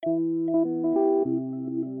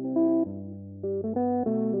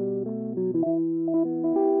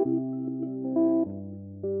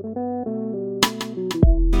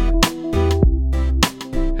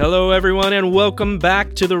everyone, and welcome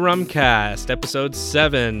back to the Rumcast, episode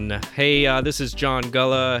 7. Hey, this is John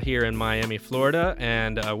Gulla here in Miami, Florida,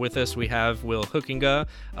 and with us we have Will Hookinga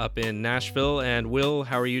up in Nashville. And Will,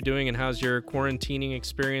 how are you doing, and how's your quarantining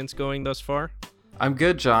experience going thus far? I'm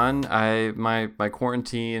good, John. My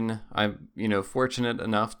quarantine, I'm fortunate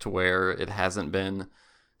enough to where it hasn't been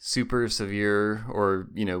super severe or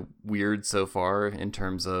weird so far in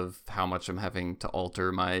terms of how much I'm having to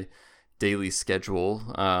alter my daily schedule.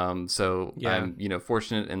 I'm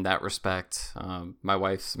fortunate in that respect. My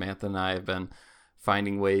wife Samantha and I have been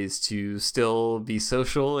finding ways to still be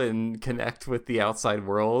social and connect with the outside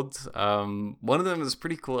world. One of them is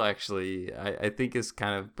pretty cool, actually. I think is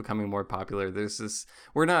kind of becoming more popular. There's this,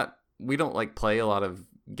 we don't like play a lot of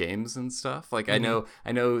games and stuff. Like I know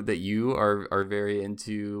that you are very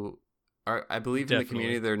into, I believe Definitely. In the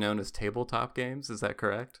community they're known as tabletop games. Is that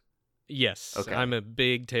correct? Yes, okay. I'm a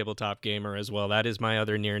big tabletop gamer as well. That is my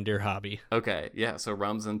other near and dear hobby. Okay, yeah. So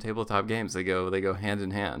rums and tabletop games, they go hand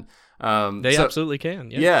in hand. They absolutely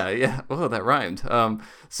can. Yeah. Oh, that rhymed.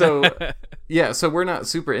 So we're not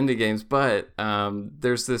super into games, but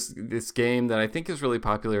there's this game that I think is really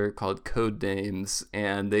popular called Codenames,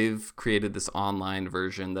 and they've created this online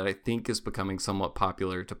version that I think is becoming somewhat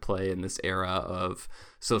popular to play in this era of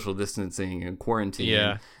social distancing and quarantine.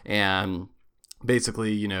 Yeah. And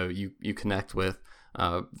basically, you connect with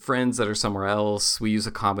friends that are somewhere else. We use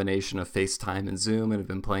a combination of FaceTime and Zoom and have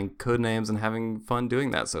been playing Codenames and having fun doing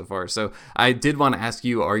that so far. So I did want to ask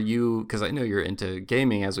you, because I know you're into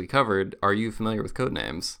gaming as we covered, are you familiar with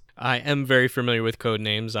Codenames? I am very familiar with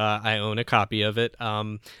Codenames. I own a copy of it.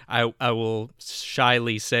 I will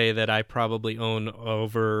shyly say that I probably own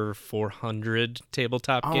over 400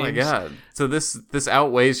 tabletop games. Oh my god! So this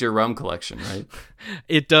outweighs your rum collection, right?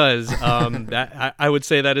 It does. That I would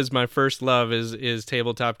say that is my first love is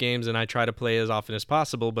tabletop games, and I try to play as often as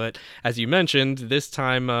possible. But as you mentioned, this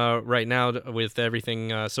time right now with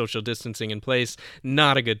everything social distancing in place,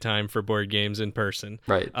 not a good time for board games in person.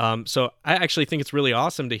 Right. So I actually think it's really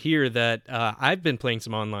awesome to hear that I've been playing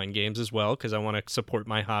some online games as well because I want to support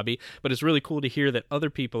my hobby, but it's really cool to hear that other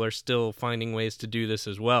people are still finding ways to do this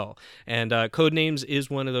as well. And Codenames is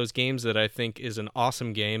one of those games that I think is an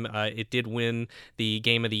awesome game. It did win the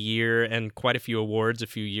Game of the Year and quite a few awards a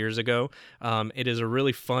few years ago. It is a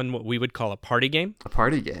really fun, what we would call a party game. A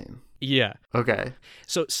party game? Yeah. Okay.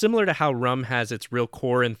 So similar to how rum has its real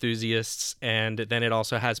core enthusiasts, and then it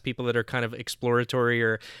also has people that are kind of exploratory,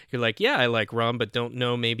 or you're like, yeah, I like rum, but don't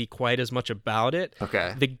know maybe quite as much about it.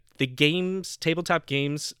 Okay. The games, tabletop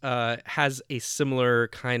games, has a similar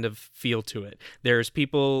kind of feel to it. There's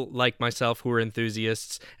people like myself who are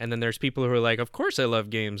enthusiasts, and then there's people who are like, of course I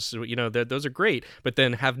love games, those are great, but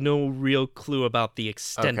then have no real clue about the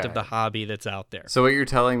extent of the hobby that's out there. So what you're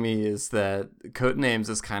telling me is that Codenames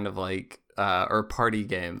is kind of like, or party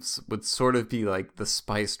games would sort of be like the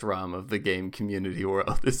spiced rum of the game community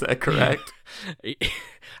world. Is that correct?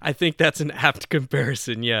 I think that's an apt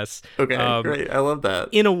comparison, yes. Okay, great. I love that.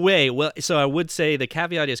 In a way, well, so I would say the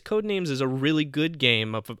caveat is Codenames is a really good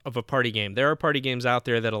game of a party game. There are party games out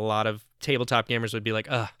there that a lot of tabletop gamers would be like,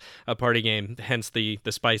 a party game, hence the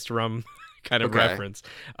spiced rum kind of reference.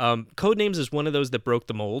 Codenames is one of those that broke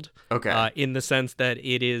the mold. Okay. In the sense that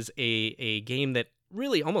it is a game that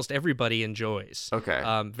really almost everybody enjoys. Okay.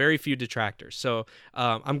 Very few detractors. So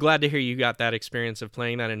I'm glad to hear you got that experience of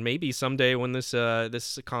playing that, and maybe someday when this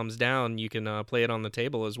calms down, you can play it on the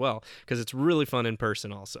table as well, because it's really fun in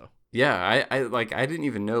person also. Yeah, I didn't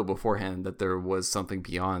even know beforehand that there was something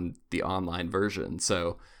beyond the online version,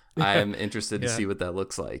 so I'm interested to see what that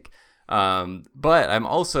looks like. But I'm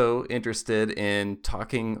also interested in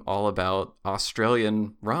talking all about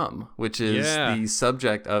Australian rum, which is the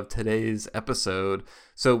subject of today's episode.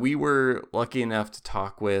 So we were lucky enough to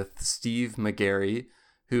talk with Steve Magarry,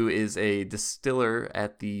 who is a distiller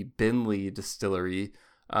at the Beenleigh Distillery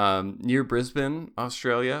near Brisbane,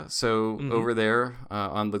 Australia. So over there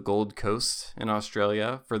on the Gold Coast in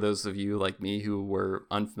Australia, for those of you like me who were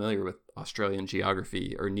unfamiliar with Australian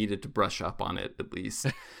geography or needed to brush up on it at least.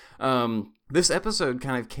 This episode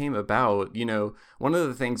kind of came about, one of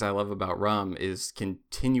the things I love about rum is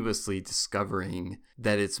continuously discovering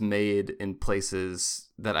that it's made in places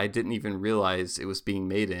that I didn't even realize it was being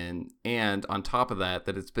made in. And on top of that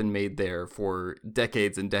it's been made there for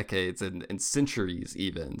decades and decades and centuries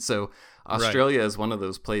even. So Australia is one of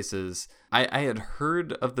those places. I had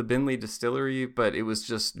heard of the Beenleigh Distillery, but it was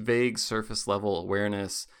just vague surface level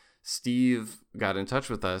awareness. Steve got in touch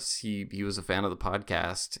with us. He was a fan of the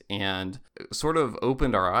podcast and sort of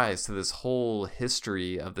opened our eyes to this whole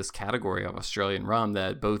history of this category of Australian rum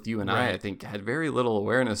that both you and I think, had very little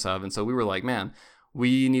awareness of. And so we were like, man,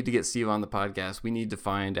 we need to get Steve on the podcast. We need to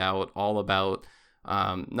find out all about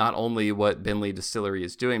not only what Beenleigh Distillery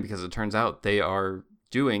is doing, because it turns out they are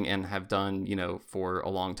doing and have done, for a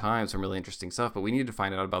long time, some really interesting stuff, but we need to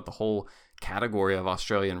find out about the whole category of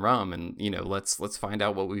Australian rum, and let's find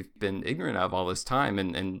out what we've been ignorant of all this time,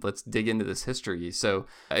 and let's dig into this history. So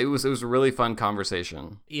it was a really fun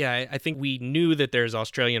conversation. Yeah, I think we knew that there's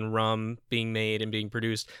Australian rum being made and being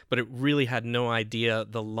produced, but it really had no idea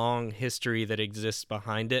the long history that exists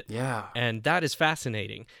behind it. Yeah. And that is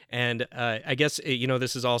fascinating. And I guess,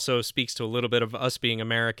 this is also speaks to a little bit of us being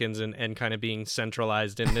Americans and kind of being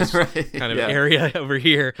centralized in this right. kind of area over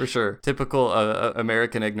here. For sure. Typical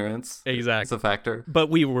American ignorance. Exactly. It's a factor. But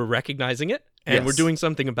we were recognizing it. And yes. we're doing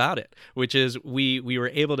something about it, which is we were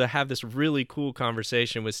able to have this really cool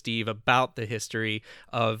conversation with Steve about the history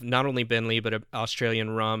of not only Beenleigh, but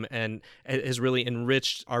Australian rum, and it has really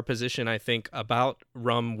enriched our position, I think, about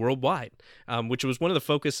rum worldwide, which was one of the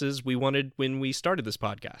focuses we wanted when we started this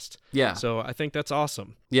podcast. Yeah. So I think that's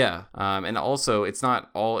awesome. Yeah. And also, it's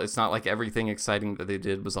not like everything exciting that they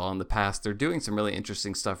did was all in the past. They're doing some really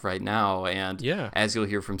interesting stuff right now. And as you'll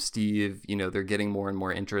hear from Steve, they're getting more and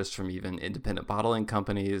more interest from even independent bottling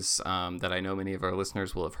companies that I know many of our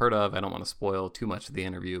listeners will have heard of. I don't want to spoil too much of the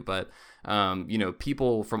interview, but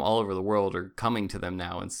people from all over the world are coming to them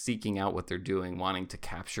now and seeking out what they're doing, wanting to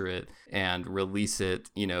capture it and release it,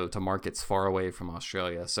 to markets far away from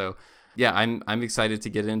Australia. So yeah, I'm excited to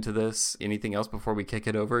get into this. Anything else before we kick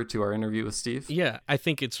it over to our interview with Steve? Yeah, I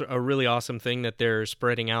think it's a really awesome thing that they're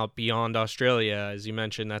spreading out beyond Australia. As you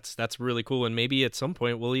mentioned, that's really cool. And maybe at some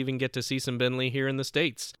point we'll even get to see some Beenleigh here in the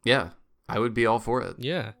States. Yeah. I would be all for it.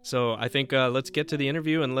 Yeah. So I think let's get to the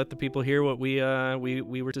interview and let the people hear what we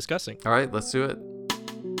were discussing. All right, let's do it.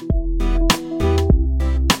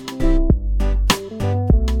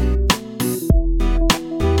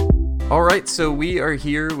 All right, so we are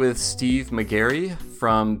here with Steve Magarry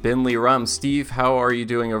from Beenleigh Rum. Steve, how are you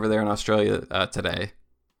doing over there in Australia today?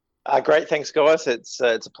 Great, thanks, guys. It's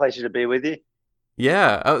a pleasure to be with you.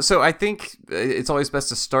 Yeah, so I think it's always best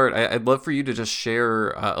to start. I'd love for you to just share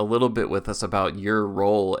a little bit with us about your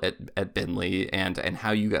role at Beenleigh and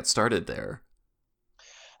how you got started there.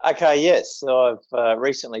 Okay, yes. So I've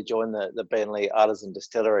recently joined the Beenleigh Artisan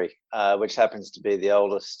Distillery, which happens to be the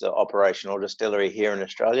oldest operational distillery here in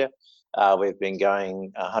Australia. We've been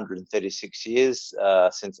going 136 years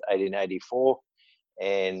since 1884,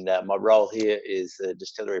 and my role here is the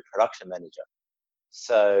distillery production manager.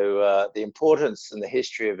 So the importance and the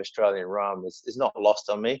history of Australian rum is not lost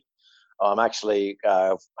on me. I'm actually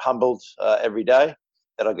humbled every day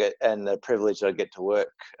that I get, and the privilege that I get to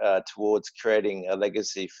work towards creating a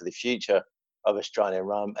legacy for the future of Australian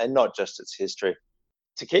rum, and not just its history.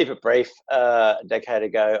 To keep it brief, a decade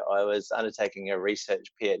ago, I was undertaking a research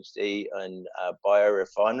PhD on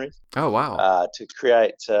biorefineries. Oh, wow. To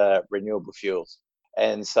create renewable fuels.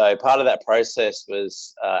 And so part of that process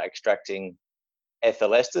was extracting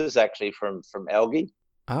ethyl esters, actually from algae.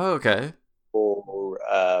 Oh, okay. For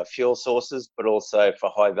fuel sources, but also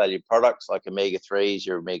for high value products like omega-3s,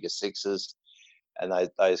 your omega-6s, and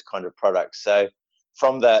those kind of products. So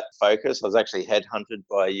from that focus, I was actually headhunted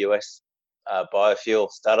by a US biofuel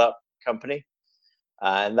startup company,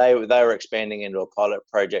 and they were expanding into a pilot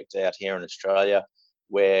project out here in Australia,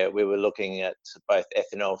 where we were looking at both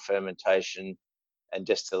ethanol fermentation and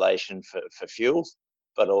distillation for fuels,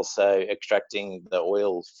 but also extracting the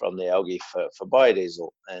oil from the algae for biodiesel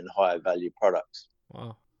and higher value products.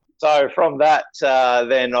 Wow. So from that,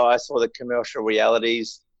 then I saw the commercial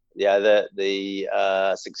realities, the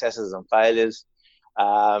successes and failures.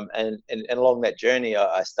 And along that journey,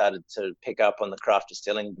 I started to pick up on the craft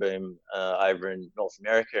distilling boom over in North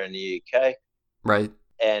America and the UK. Right.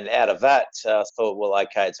 And out of that, I thought, well,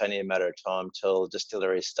 okay, it's only a matter of time till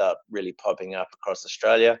distilleries start really popping up across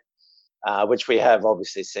Australia, which we have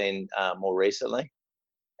obviously seen more recently.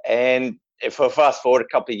 And if I fast forward a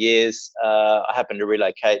couple of years, I happened to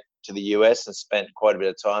relocate to the US and spent quite a bit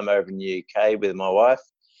of time over in the UK with my wife.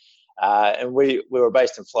 And we were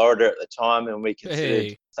based in Florida at the time, and we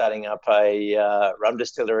considered starting up a rum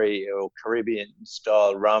distillery or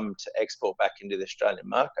Caribbean-style rum to export back into the Australian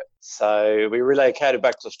market. So we relocated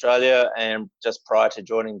back to Australia, and just prior to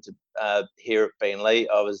joining here at Beenleigh,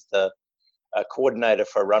 I was the coordinator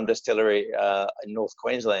for a rum distillery in North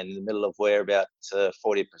Queensland, in the middle of where about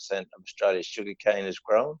 40% of Australia's sugarcane is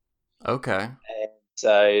grown. Okay. And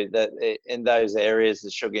so that in those areas, the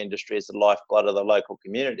sugar industry is the lifeblood of the local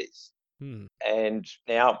communities. And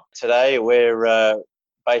now today we're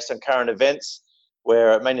based on current events.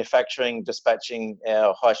 We're manufacturing, dispatching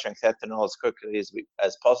our high-strength ethanol as quickly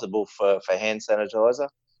as possible for hand sanitizer.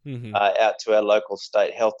 Hmm. out to our local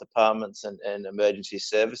state health departments and emergency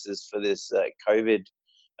services for this COVID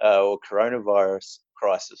or coronavirus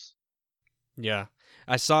crisis. Yeah.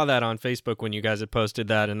 I saw that on Facebook when you guys had posted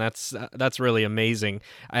that, and that's really amazing.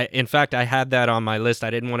 In fact, I had that on my list. I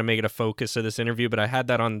didn't want to make it a focus of this interview, but I had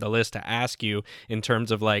that on the list to ask you in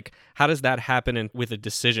terms of like how does that happen with a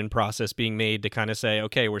decision process being made to kind of say,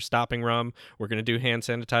 okay, we're stopping rum, we're going to do hand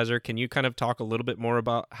sanitizer. Can you kind of talk a little bit more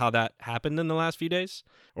about how that happened in the last few days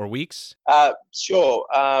or weeks? Sure.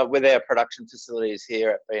 With our production facilities here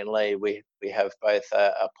at Beenleigh, we have both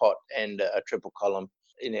a pot and a triple column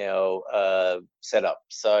in our setup.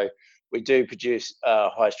 So we do produce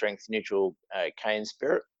high strength neutral cane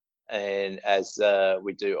spirit, and as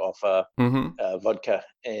we do offer Mm-hmm. vodka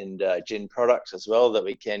and gin products as well that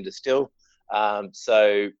we can distill.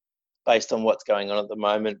 So based on what's going on at the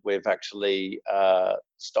moment, we've actually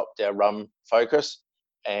stopped our rum focus,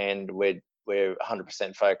 and we're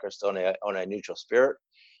 100% focused on our neutral spirit,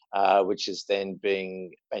 which is then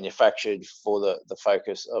being manufactured for the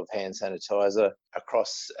focus of hand sanitizer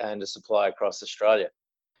across and a supply across Australia.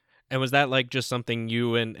 And was that like just something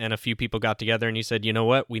you and a few people got together and you said, you know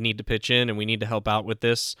what, we need to pitch in and we need to help out with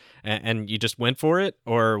this, and you just went for it?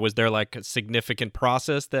 Or was there like a significant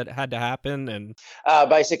process that had to happen? And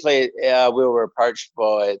Basically, we were approached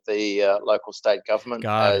by the local state government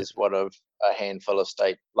got it. as one of a handful of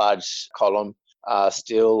state large column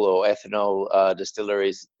still or ethanol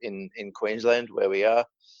distilleries in Queensland, where we are.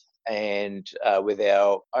 And with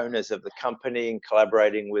our owners of the company and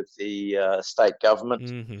collaborating with the state government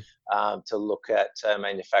Hmm. to look at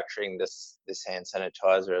manufacturing this hand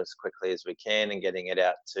sanitizer as quickly as we can and getting it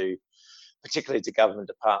out to particularly to government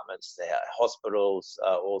departments, hospitals,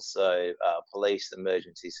 also police,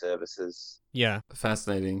 emergency services. Yeah.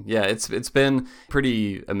 Fascinating. Yeah, it's been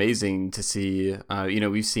pretty amazing to see.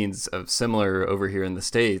 We've seen similar over here in the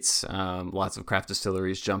States. Lots of craft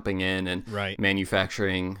distilleries jumping in and Right.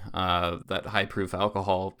 manufacturing that high proof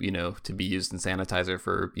alcohol, to be used in sanitizer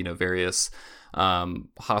for various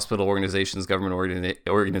hospital organizations, government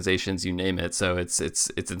organizations, you name it. So it's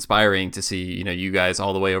inspiring to see you guys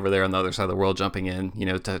all the way over there on the other side of the world jumping in,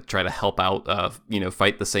 to try to help out,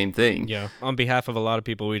 fight the same thing. Yeah. On behalf of a lot of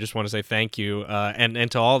people, we just want to say thank you,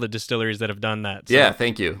 and to all the distilleries that have done that. So Yeah,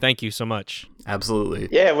 thank you. thank you so much. Absolutely.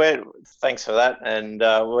 Yeah, thanks for that, and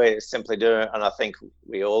we're simply doing, and I think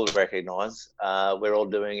we all recognise we're all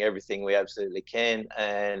doing everything we absolutely can.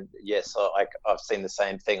 And yes, I've seen the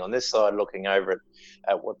same thing on this side, looking over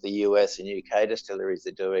at what the US and UK distilleries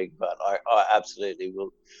are doing. But I absolutely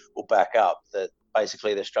will back up that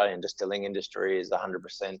basically the Australian distilling industry is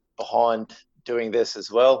 100% behind doing this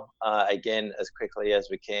as well. Again, as quickly as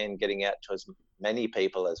we can, getting out to as many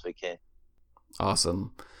people as we can.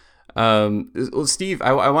 Awesome. Well, Steve,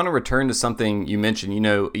 I want to return to something you mentioned.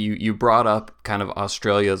 You brought up kind of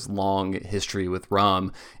Australia's long history with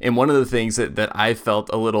rum, and one of the things that I felt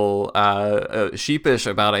a little sheepish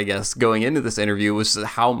about, I guess, going into this interview was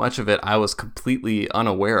how much of it I was completely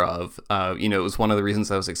unaware of. It was one of the reasons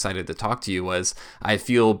I was excited to talk to you. Was I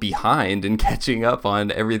feel behind in catching up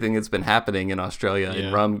on everything that's been happening in Australia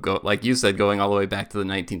and rum, like you said, going all the way back to the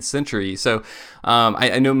 19th century. So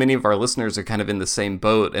I know many of our listeners are kind of in the same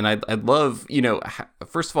boat, and I'd love,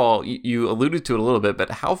 first of all, you alluded to it a little bit,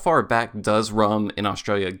 but how far back does rum in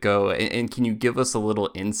Australia go? And can you give us a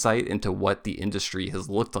little insight into what the industry has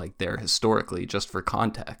looked like there historically, just for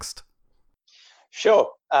context?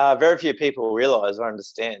 Sure. Very few people realise or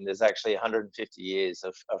understand there's actually 150 years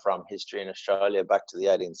of rum history in Australia back to the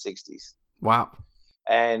 1860s. Wow.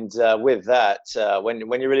 And with that, when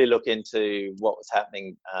you really look into what was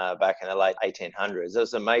happening back in the late 1800s, there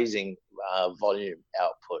was amazing volume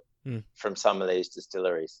output from some of these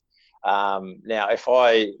distilleries. Now, if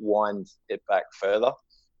I wind it back further,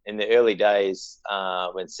 in the early days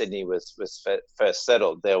when Sydney was first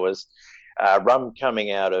settled, there was rum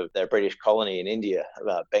coming out of their British colony in India,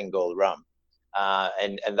 Bengal rum.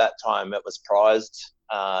 And at that time, it was prized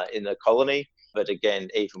in the colony. But again,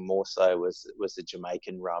 even more so was the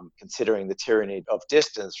Jamaican rum, considering the tyranny of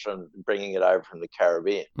distance from bringing it over from the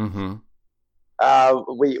Caribbean. Mm-hmm.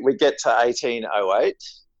 We get to 1808,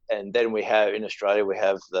 and then we have in Australia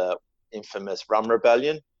the infamous Rum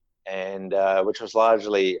Rebellion, and which was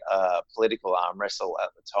largely a political arm wrestle at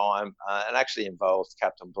the time, and actually involved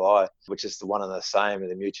Captain Bligh, which is the one and the same in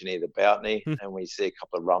the Mutiny of the Bounty, and we see a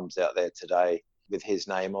couple of rums out there today with his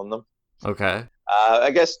name on them. Okay.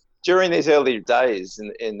 I guess during these early days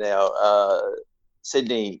in our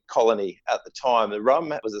Sydney colony at the time, the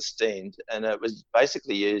rum was esteemed, and it was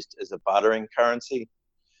basically used as a bartering currency.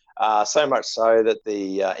 So much so that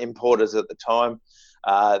the importers at the time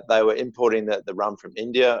They were importing the rum from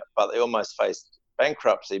India, but they almost faced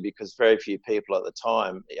bankruptcy because very few people at the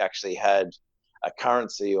time actually had a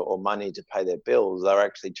currency or money to pay their bills. They were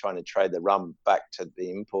actually trying to trade the rum back to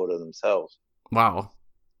the importer themselves. Wow.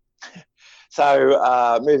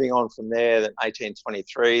 So moving on from there,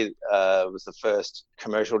 1823 was the first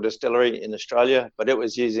commercial distillery in Australia, but it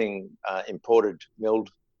was using imported milled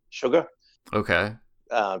sugar Okay.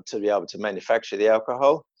 to be able to manufacture the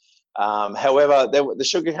alcohol. However, the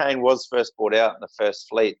sugarcane was first brought out in the first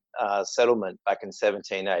fleet settlement back in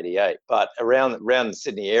 1788, but around the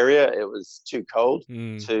Sydney area, it was too cold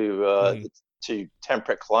to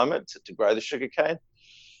temperate climate to grow the sugarcane.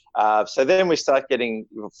 So then we start getting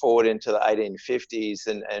forward into the 1850s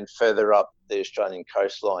and further up the Australian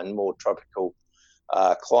coastline, more tropical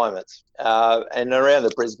climates, and around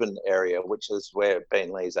the Brisbane area, which is where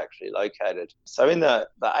Beenleigh is actually located. So in the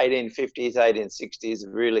 1850s, 1860s,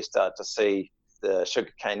 we really start to see the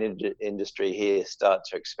sugarcane industry here start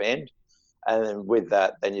to expand. And then with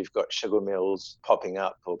that, then you've got sugar mills popping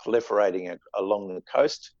up or proliferating along the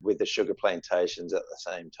coast with the sugar plantations at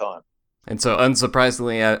the same time. And so,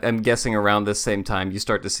 unsurprisingly, I'm guessing around this same time, you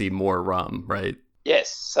start to see more rum, right?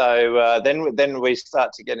 Yes. So then we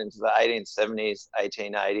start to get into the 1870s,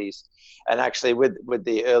 1880s, and actually with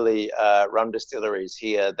the early rum distilleries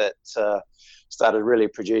here that started really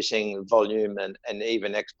producing volume and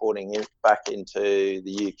even exporting it back into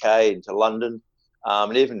the UK, into London,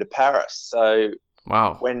 and even to Paris. So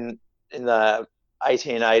wow. When in the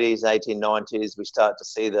 1880s, 1890s, we start to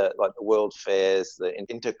see the world fairs, the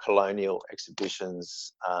intercolonial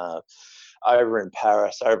exhibitions over in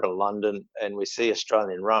Paris, over in London, and we see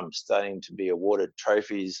Australian rum starting to be awarded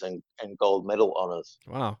trophies and gold medal honours.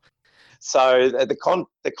 Wow. So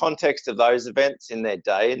the context of those events in their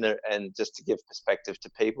day, and just to give perspective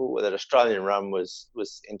to people, that Australian rum was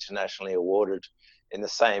internationally awarded. In the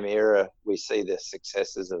same era, we see the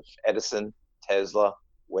successes of Edison, Tesla,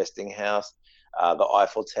 Westinghouse, the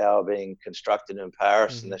Eiffel Tower being constructed in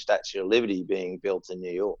Paris, and the Statue of Liberty being built in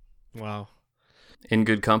New York. Wow. In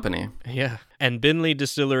good company. Yeah. And Beenleigh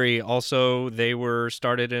Distillery also, they were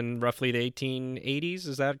started in roughly the 1880s,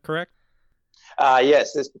 is that correct?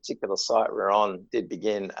 Yes, this particular site we're on did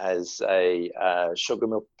begin as a sugar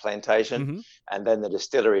milk plantation, and then the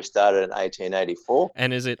distillery started in 1884.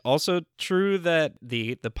 And is it also true that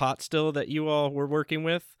the pot still that you all were working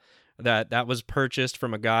with, that was purchased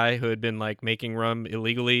from a guy who had been like making rum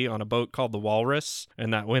illegally on a boat called the Walrus,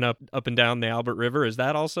 and that went up and down the Albert River? Is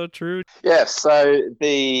that also true? Yes. So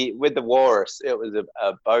with the Walrus, it was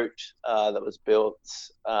a boat that was built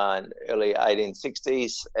in early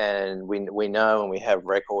 1860s, and we know and we have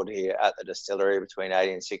record here at the distillery between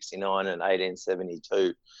 1869 and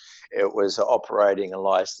 1872. It was operating and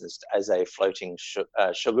licensed as a floating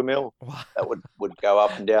sugar mill that would go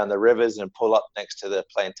up and down the rivers and pull up next to the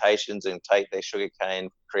plantations and take their sugar cane,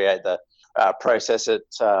 create the process it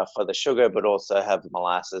for the sugar, but also have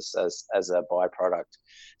molasses as a byproduct.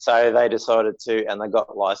 So they decided to, and they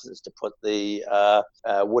got licensed to put the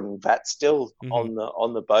wooden vat still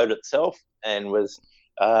on the boat itself, and was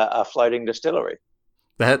a floating distillery.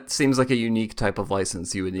 That seems like a unique type of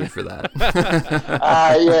license you would need for that.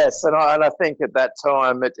 Yes, and I think at that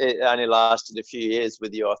time it only lasted a few years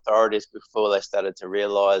with the authorities before they started to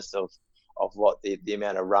realise of what the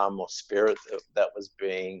amount of rum or spirit that was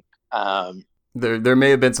being. There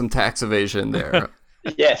may have been some tax evasion there.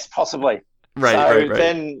 Yes, possibly. Right.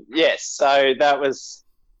 Then, yes, so that was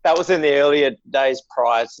in the earlier days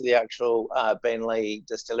prior to the actual Beenleigh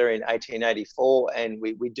Distillery in 1884, and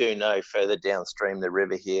we do know further downstream the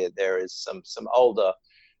river here there is some older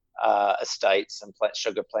estates and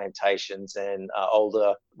sugar plantations and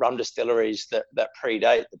older rum distilleries that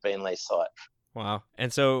predate the Beenleigh site. Wow.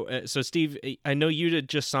 And so Steve, I know you had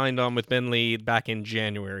just signed on with Beenleigh back in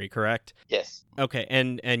January, correct? Yes. Okay,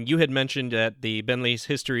 and you had mentioned that the Beenleigh's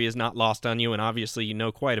history is not lost on you, and obviously you know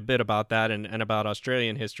quite a bit about that and about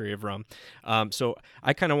Australian history of rum. So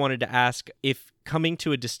I kind of wanted to ask if coming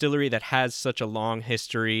to a distillery that has such a long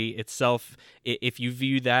history itself, if you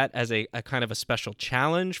view that as a kind of a special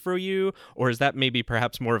challenge for you, or is that maybe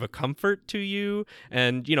perhaps more of a comfort to you?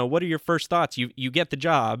 And, what are your first thoughts? You get the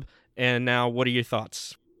job, and now what are your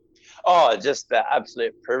thoughts? Oh, just the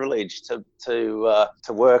absolute privilege to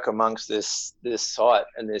work amongst this site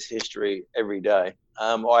and this history every day.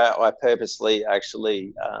 I purposely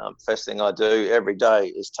actually first thing I do every day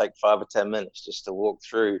is take 5 or 10 minutes just to walk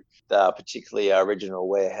through particularly our original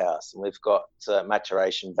warehouse, and we've got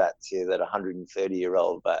maturation vats here that are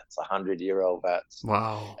 130-year-old vats, 100-year-old vats.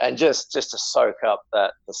 Wow! And just to soak up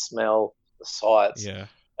the smell, the sights. Yeah.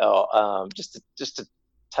 Just to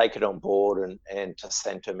take it on board and to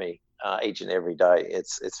send to me each and every day.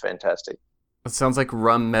 It's fantastic. It sounds like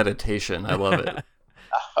rum meditation. I love it.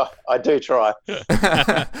 I do try.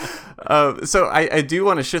 So I do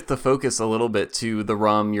want to shift the focus a little bit to the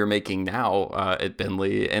rum you're making now at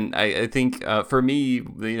Beenleigh, and I think for me,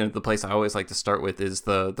 the place I always like to start with is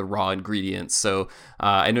the raw ingredients. So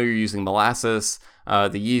I know you're using molasses,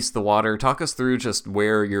 the yeast, the water. Talk us through just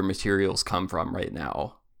where your materials come from right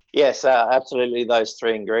now. Yes, absolutely. Those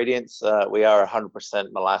three ingredients. We are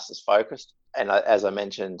 100% molasses focused. And as I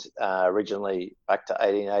mentioned, originally back to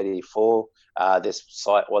 1884, this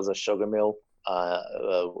site was a sugar mill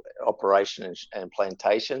operation and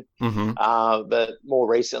plantation. Mm-hmm. But more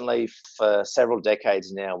recently, for several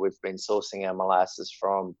decades now, we've been sourcing our molasses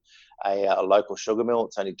from a local sugar mill.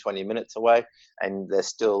 It's only 20 minutes away, and there's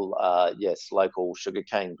still, local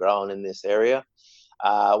sugarcane grown in this area.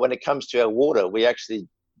 When it comes to our water, we actually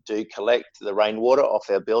do collect the rainwater off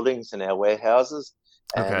our buildings and our warehouses,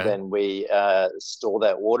 and then we store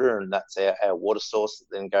that water, and that's our water source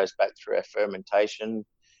that then goes back through our fermentation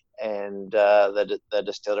and the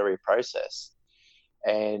distillery process.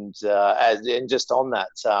 And just on that,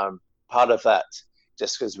 part of that,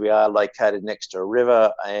 just because we are located next to a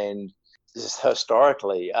river, and just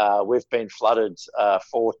historically, we've been flooded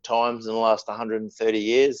 4 times in the last 130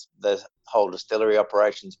 years. The whole distillery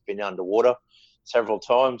operation's been underwater several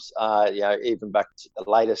times. Even back to the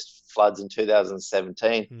latest floods in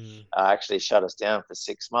 2017, actually shut us down for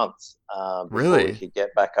 6 months before we could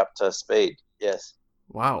get back up to speed. Yes.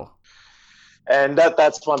 Wow. And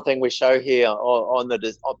that's one thing we show here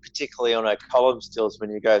particularly on our column stills.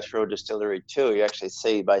 When you go through a distillery tour, you actually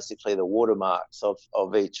see basically the watermarks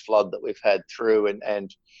of each flood that we've had through.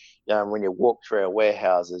 And when you walk through our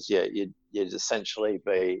warehouses, you'd essentially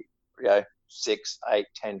be 6, 8,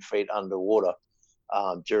 10 feet underwater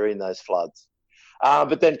during those floods.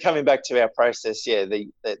 But then coming back to our process,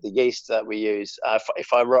 the yeast that we use,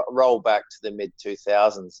 if I roll back to the mid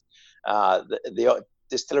 2000s, the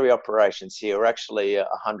distillery operations here are actually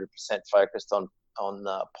 100% focused on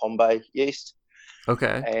Bombay yeast.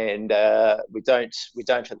 Okay. And we don't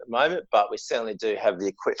at the moment, but we certainly do have the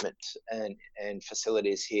equipment and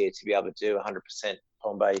facilities here to be able to do 100%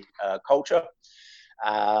 Bombay culture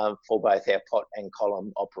for both our pot and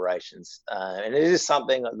column operations. And it is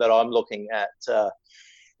something that I'm looking at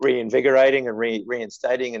reinvigorating and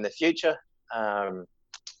reinstating in the future.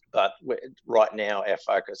 But right now, our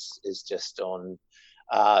focus is just on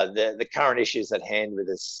the current issues at hand with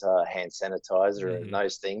this hand sanitizer and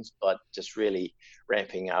those things, but just really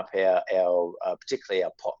ramping up our particularly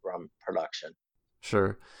our pot rum production.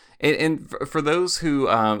 Sure. And for those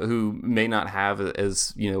who may not have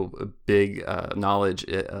as big knowledge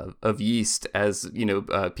of yeast as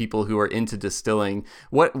people who are into distilling,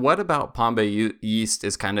 what about Bombay yeast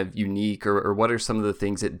is kind of unique, or what are some of the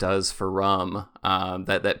things it does for rum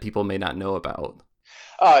that people may not know about?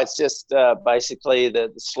 Oh, it's just basically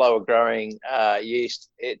the slower growing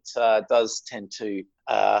yeast. It does tend to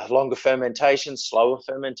longer fermentations, slower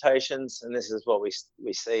fermentations, and this is what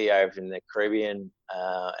we see over in the Caribbean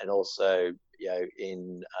and also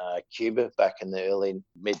in Cuba back in the early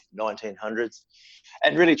mid 1900s,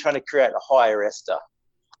 and really trying to create a higher ester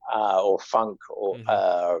or funk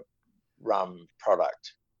or rum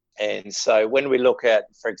product. And so when we look at,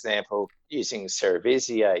 for example, using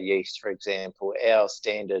Cerevisiae yeast, for example, our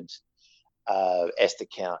standard ester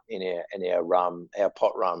count in our rum, our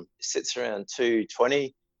pot rum, sits around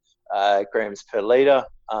 220 grams per litre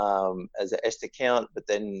as an ester count. But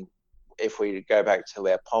then if we go back to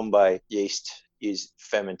our Bombay yeast, use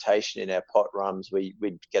fermentation in our pot rums,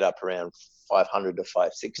 we'd get up around 500 to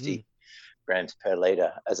 560 grams per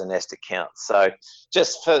litre as an ester count. So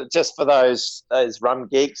just for those rum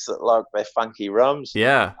geeks that like their funky rums,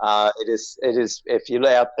 it is if you're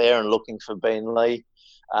out there and looking for Beenleigh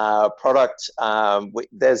product,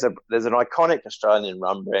 there's an iconic Australian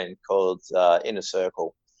rum brand called Inner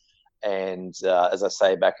Circle, and as I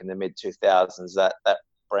say, back in the mid 2000s, that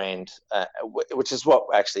brand, which is what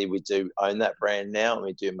actually we do own that brand now, and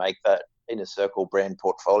we do make that Inner Circle brand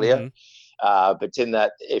portfolio. But in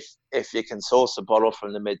that, if you can source a bottle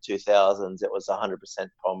from the mid 2000s, it was 100%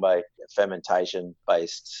 Bombay fermentation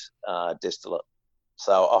based distillate,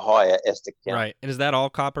 so a higher ester count. Right, and is that all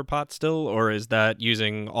copper pot still, or is that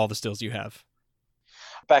using all the stills you have?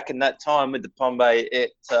 Back in that time with the Bombay,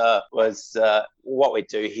 it was what we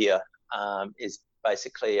do here is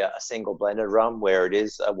basically a single blended rum, where it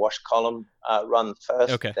is a wash column run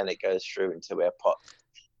first, then it goes through into our pot.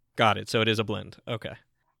 Got it. So it is a blend. Okay.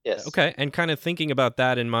 Yes. Okay, and kind of thinking about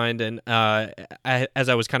that in mind, and as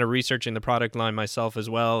I was kind of researching the product line myself as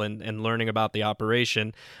well, and learning about the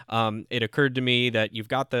operation, it occurred to me that you've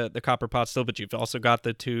got the copper pot still, but you've also got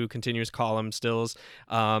the two continuous column stills.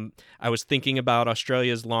 I was thinking about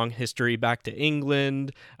Australia's long history back to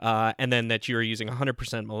England, and then that you're using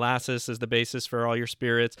 100% molasses as the basis for all your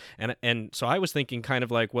spirits, and so I was thinking kind of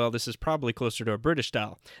like, well, this is probably closer to a British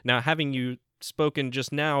style. Now, having you spoken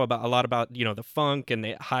just now about a lot about the funk and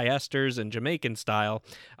the high esters and Jamaican style,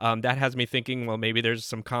 that has me thinking, well, maybe there's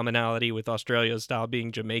some commonality with Australia's style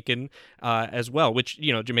being Jamaican as well, which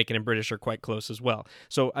Jamaican and British are quite close as well.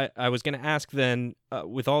 So I was going to ask then,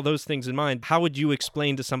 with all those things in mind, how would you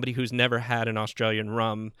explain to somebody who's never had an Australian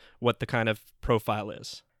rum what the kind of profile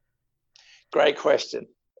is? Great question.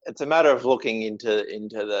 It's a matter of looking into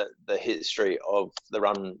the history of the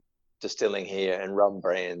rum distilling here and rum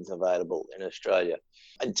brands available in Australia.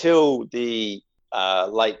 Until the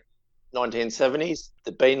late 1970s,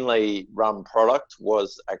 the Beenleigh rum product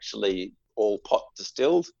was actually all pot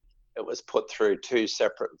distilled. It was put through two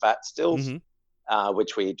separate vat stills,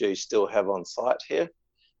 which we do still have on site here.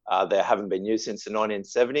 They haven't been used since the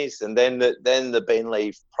 1970s. And then the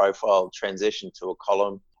Beenleigh profile transitioned to a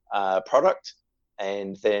column product.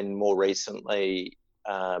 And then more recently,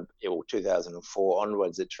 2004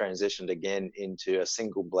 onwards, it transitioned again into a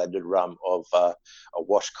single blended rum of a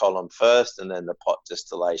wash column first, and then the pot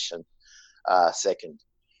distillation second.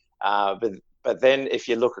 But then, if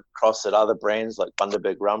you look across at other brands like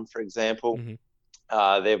Bundaberg Rum, for example,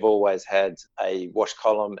 they've always had a wash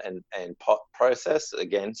column and pot process,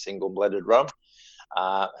 again single blended rum.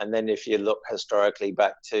 And then if you look historically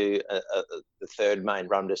back to the third main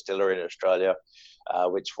rum distillery in Australia,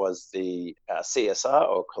 which was the CSR,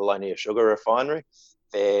 or Colonia Sugar Refinery,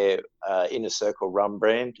 their Inner Circle rum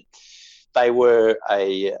brand, they were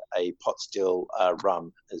a pot still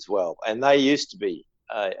rum as well. And they used to be,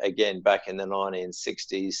 again, back in the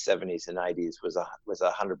 1960s, 70s and 80s, was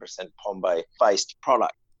a 100% Pombe-based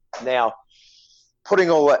product. Now,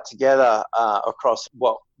 putting all that together across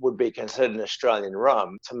what would be considered an Australian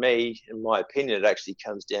rum, to me, in my opinion, it actually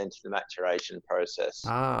comes down to the maturation process.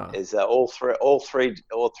 Is that all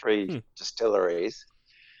three distilleries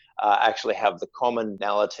actually have the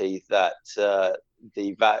commonality that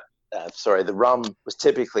the rum was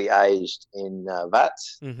typically aged in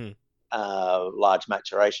vats, large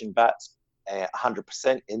maturation vats,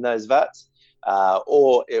 100% in those vats.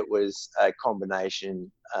 Or it was a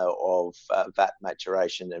combination of vat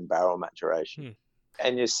maturation and barrel maturation.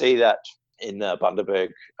 And you see that in the Bundaberg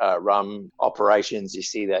rum operations. You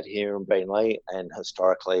see that here in Beenleigh, and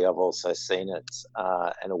historically I've also seen it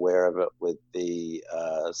and aware of it with the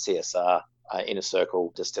CSR Inner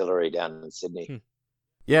Circle Distillery down in Sydney.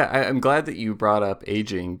 Yeah, I'm glad that you brought up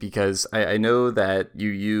aging, because I know that you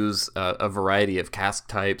use a variety of cask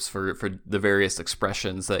types for the various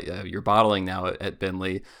expressions that you're bottling now at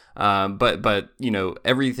Beenleigh. But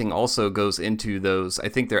everything also goes into those, I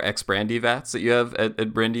think they're ex-brandy vats that you have at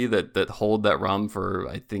Brindy that hold that rum for,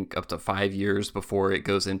 I think, up to 5 years before it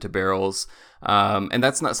goes into barrels. And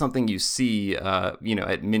that's not something you see, at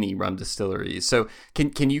many rum distilleries. So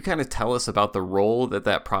can you kind of tell us about the role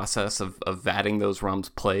that process of vatting those rums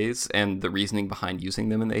plays, and the reasoning behind using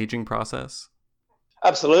them in the aging process?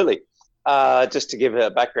 Absolutely. Just to give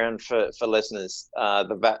a background for listeners,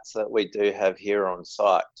 the vats that we do have here on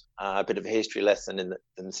site, a bit of a history lesson in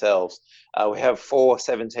themselves. We have 4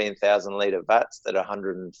 17,000 litre vats that are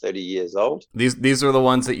 130 years old. These are the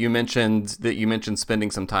ones that you mentioned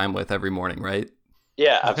spending some time with every morning, right?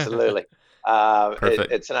 Yeah, absolutely.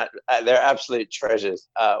 Perfect. They're absolute treasures.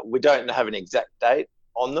 We don't have an exact date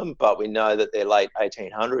on them, but we know that they're late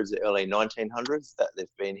 1800s, early 1900s that they've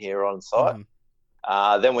been here on site.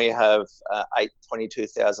 Then we have 8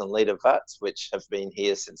 22,000 litre vats, which have been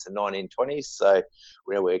here since the 1920s. So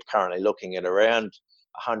we're currently looking at around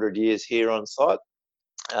 100 years here on site.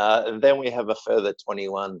 And then we have a further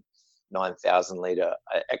 21 9,000 litre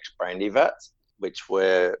ex-brandy vats, which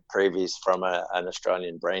were previous from an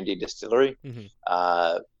Australian brandy distillery.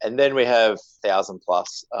 And then we have 1,000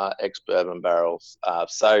 plus ex-bourbon barrels.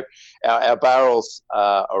 So our barrels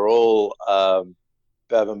are all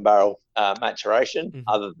bourbon barrel maturation,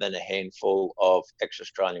 other than a handful of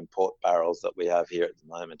ex-Australian port barrels that we have here at the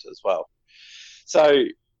moment as well. So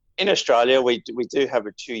in Australia, we do have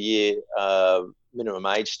a 2-year minimum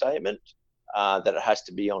age statement that it has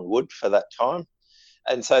to be on wood for that time.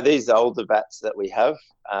 And so these older vats that we have,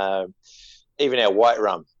 even our white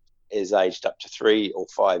rum is aged up to 3 or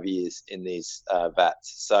 5 years in these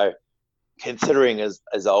vats. So considering as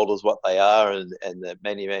old as what they are, and the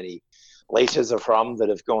many liters of rum that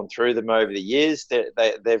have gone through them over the years,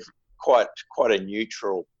 they've quite a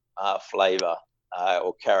neutral flavour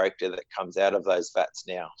or character that comes out of those vats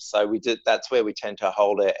now. So that's where we tend to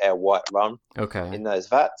hold our white rum in those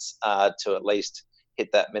vats to at least hit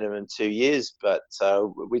that minimum 2 years. But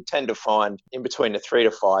we tend to find in between the 3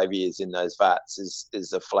 to 5 years in those vats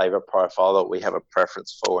is a flavour profile that we have a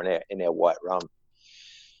preference for in our white rum.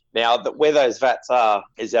 Now, where those vats are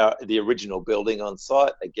is the original building on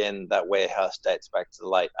site. Again, that warehouse dates back to the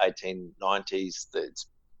late 1890s. It's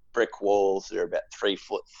brick walls. They're about 3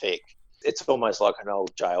 foot thick. It's almost like an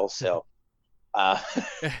old jail cell.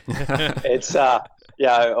 It's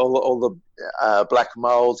all the black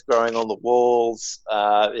molds growing on the walls.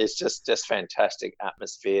 It's just fantastic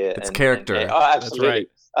atmosphere. It's character. Absolutely.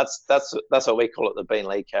 That's what we call it, the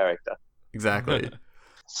Beenleigh character. Exactly.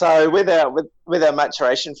 So with our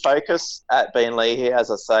maturation focus at Beenleigh here,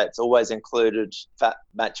 as I say, it's always included vat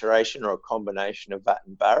maturation or a combination of vat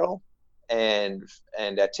and barrel, and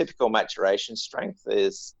our typical maturation strength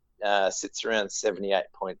sits around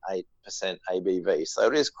 78.8% ABV. So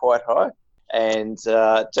it is quite high. And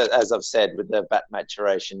as I've said, with the vat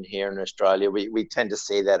maturation here in Australia, we tend to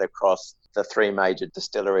see that across the 3 major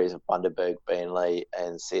distilleries of Bundaberg, Beenleigh,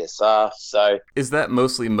 and CSR. So, is that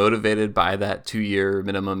mostly motivated by that 2-year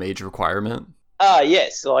minimum age requirement?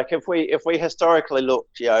 Yes. Like if we historically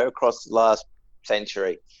looked, across the last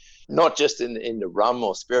century, not just in the rum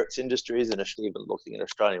or spirits industries, and even looking at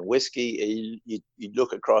Australian whiskey, you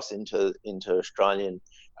look across into Australian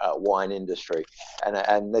wine industry,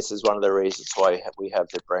 and this is one of the reasons why we have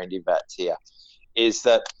the brandy vats here, is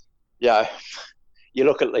that you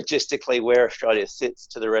look at logistically where Australia sits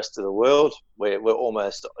to the rest of the world, we're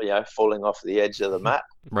almost falling off the edge of the map.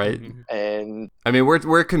 Right. And I mean,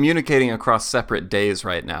 we're communicating across separate days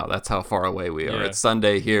right now. That's how far away we are. Yeah. It's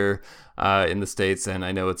Sunday here in the States, and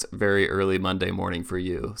I know it's very early Monday morning for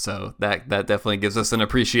you. So that definitely gives us an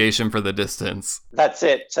appreciation for the distance. That's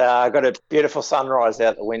it. I've got a beautiful sunrise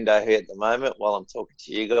out the window here at the moment while I'm talking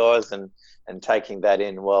to you guys, and taking that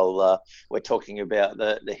in while we're talking about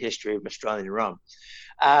the history of Australian rum.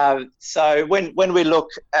 So when we look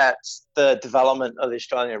at the development of the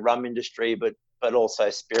Australian rum industry, but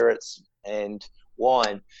also spirits and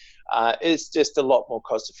wine, it's just a lot more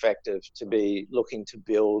cost effective to be looking to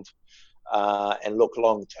build and look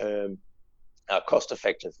long term cost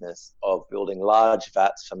effectiveness of building large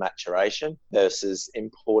vats for maturation versus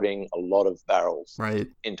importing a lot of barrels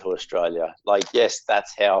into Australia. Like, yes,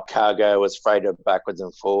 that's how cargo was freighted backwards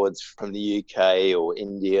and forwards from the UK or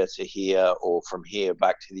India to here, or from here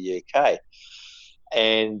back to the UK.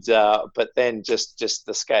 And but then just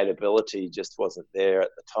the scalability just wasn't there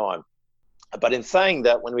at the time. But in saying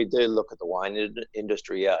that, when we do look at the wine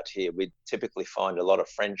industry out here, we typically find a lot of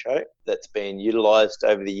French oak that's been utilised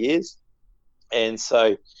over the years. And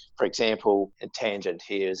so, for example, a tangent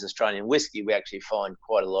here is Australian whiskey. We actually find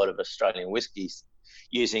quite a lot of Australian whiskies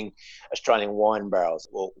using Australian wine barrels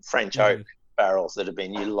or French oak barrels that have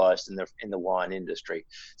been utilised in the wine industry.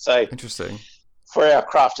 So interesting. For our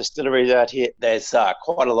craft distilleries out here, there's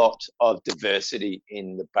quite a lot of diversity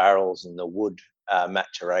in the barrels and the wood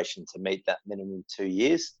maturation to meet that minimum 2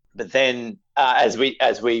 years. But then as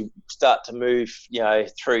we start to move,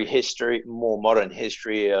 through history, more modern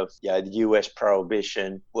history of, the US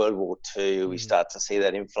prohibition, World War II, we start to see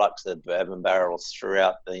that influx of bourbon barrels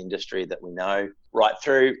throughout the industry that we know, right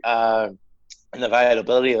through and the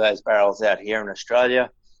availability of those barrels out here in Australia.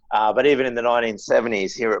 But even in the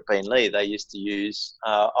 1970s here at Beenleigh, they used to use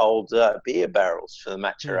old beer barrels for the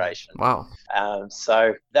maturation. Wow.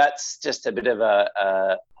 So that's just a bit of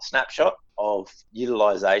a snapshot of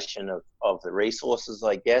utilisation of the resources,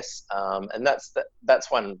 I guess. And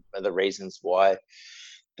that's one of the reasons why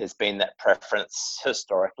there's been that preference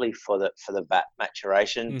historically for the vat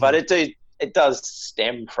maturation. But it does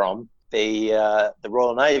stem from the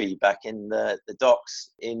Royal Navy back in the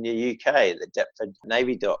docks in the UK, the Deptford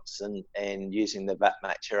Navy docks, and using the vat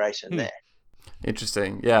maturation there.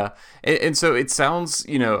 Interesting. Yeah. And so it sounds,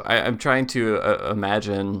 I'm trying to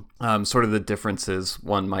imagine sort of the differences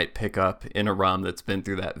one might pick up in a rum that's been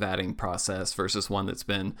through that vatting process versus one that's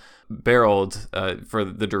been barreled for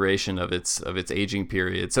the duration of its aging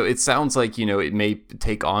period. So it sounds like, it may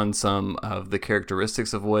take on some of the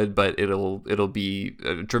characteristics of wood, but it'll be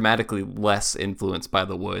dramatically less influenced by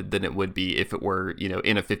the wood than it would be if it were,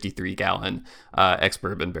 in a 53-gallon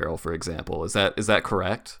ex-bourbon barrel, for example. Is that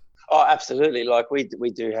correct? Oh, absolutely. Like we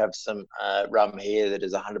do have some rum here that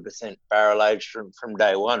is 100% barrel aged from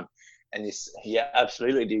day one. And you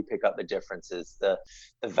absolutely do pick up the differences. The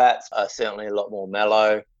vats are certainly a lot more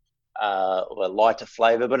mellow. or a lighter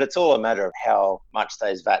flavour, but it's all a matter of how much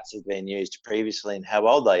those vats have been used previously and how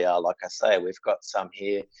old they are. Like I say, we've got some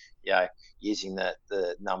here, using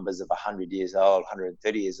the numbers of 100 years old,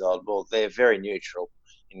 130 years old. Well, they're very neutral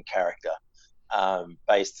in character.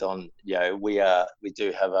 Based on, we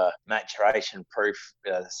do have a maturation proof,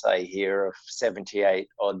 say here, of 78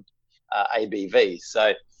 odd ABV.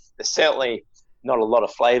 So there's certainly not a lot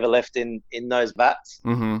of flavour left in those vats,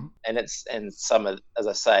 and some of, as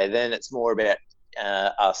I say, then it's more about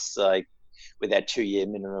us with our 2-year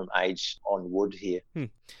minimum age on wood here.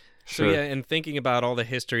 So yeah, and thinking about all the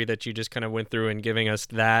history that you just kind of went through and giving us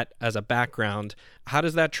that as a background, how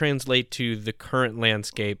does that translate to the current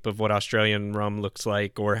landscape of what Australian rum looks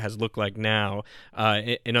like or has looked like now?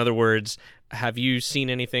 In other words, have you seen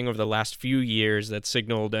anything over the last few years that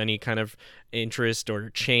signaled any kind of interest or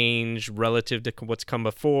change relative to what's come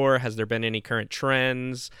before? Has there been any current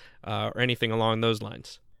trends or anything along those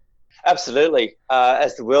lines? Absolutely.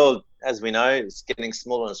 As the world, as we know, is getting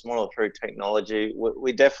smaller and smaller through technology,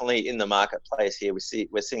 we definitely, in the marketplace here,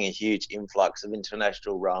 we're seeing a huge influx of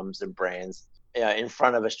international rums and brands in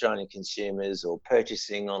front of Australian consumers, or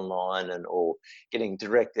purchasing online or getting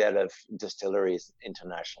direct out of distilleries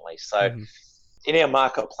internationally. So in our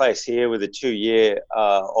marketplace here, with a 2-year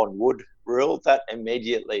on wood rule, that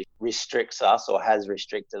immediately restricts us, or has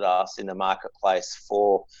restricted us in the marketplace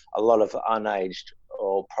for a lot of unaged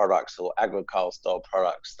or products or agricultural style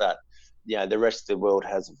products that the rest of the world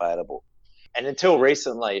has available. And until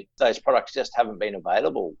recently, those products just haven't been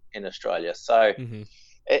available in Australia. So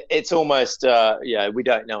it's almost we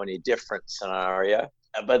don't know any different scenario.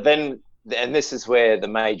 But then, and this is where the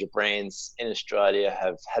major brands in Australia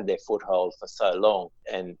have had their foothold for so long,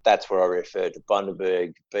 and that's where I refer to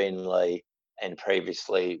Bundaberg, Beenleigh, and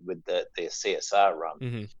previously with the CSR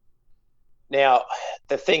rum. Now,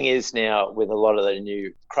 the thing is, now with a lot of the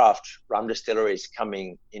new craft rum distilleries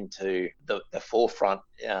coming into the forefront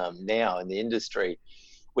now in the industry,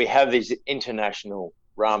 we have these international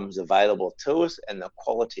rums available to us, and the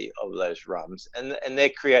quality of those rums, and they're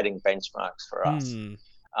creating benchmarks for us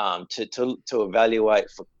to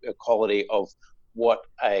evaluate for the quality of what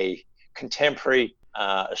a contemporary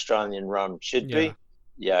Australian rum should be,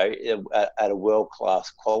 at a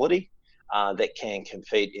world-class quality. That can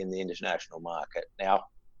compete in the international market. Now,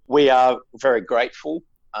 we are very grateful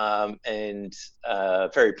and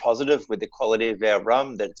very positive with the quality of our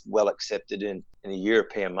rum, that it's well accepted in the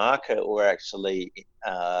European market. We're actually,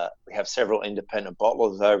 we have several independent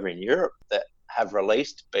bottlers over in Europe that have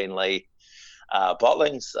released Beenleigh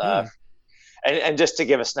bottlings. And just to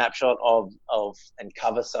give a snapshot of and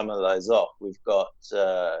cover some of those off, we've got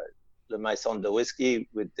the Maison de Whiskey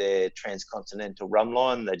with their Transcontinental rum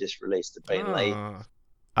line. They just released the Beenleigh.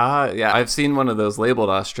 Yeah, I've seen one of those labeled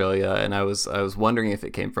Australia, and I was wondering if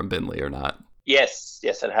it came from Beenleigh or not. Yes,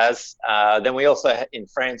 it has. Then we also, in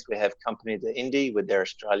France, we have Compagnie d'Indy with their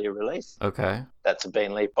Australia release. Okay. That's a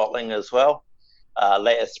Beenleigh bottling as well.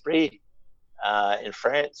 L'Esprit in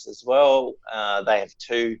France as well. They have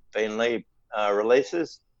 2 Beenleigh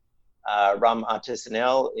releases. Rum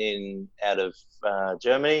Artisanal out of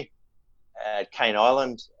Germany. Cane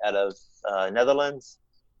Island out of Netherlands,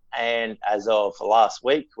 and as of last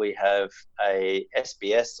week, we have a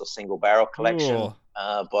SBS, or single barrel collection,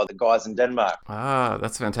 by the guys in Denmark.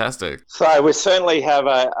 That's fantastic. So we certainly have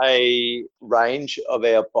a range of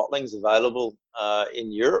our bottlings available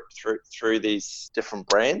in Europe through these different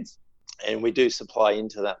brands, and we do supply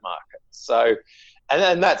into that market. So,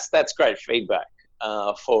 and that's great feedback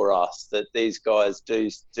for us, that these guys do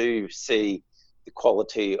see the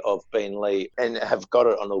quality of Beenleigh and have got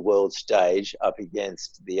it on a world stage up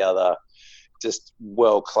against the other just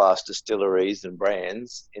world-class distilleries and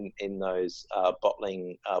brands in those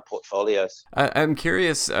bottling portfolios. I'm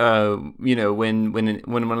curious, when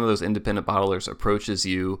one of those independent bottlers approaches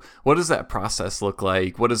you, what does that process look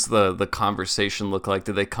like? What does the conversation look like?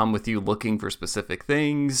 Do they come with you looking for specific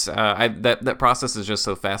things? That process is just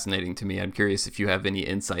so fascinating to me. I'm curious if you have any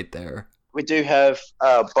insight there. We do have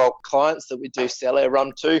bulk clients that we do sell our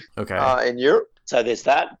rum to in Europe. So there's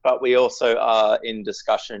that. But we also are in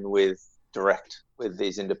discussion direct with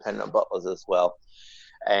these independent bottlers as well.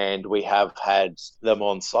 And we have had them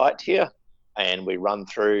on site here, and we run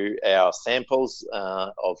through our samples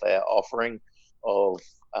of our offering of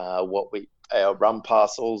our rum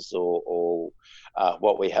parcels or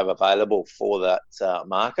what we have available for that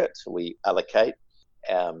market. We allocate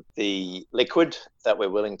the liquid that we're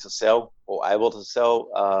willing to sell or able to sell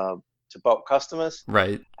to bulk customers.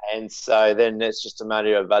 Right. And so then it's just a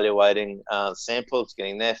matter of evaluating samples,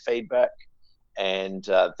 getting their feedback, and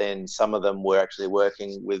then some of them we're actually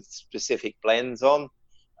working with specific blends on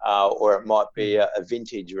or it might be a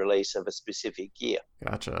vintage release of a specific year.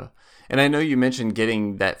 Gotcha. And I know you mentioned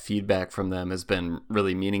getting that feedback from them has been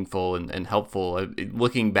really meaningful and helpful.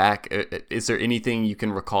 Looking back, is there anything you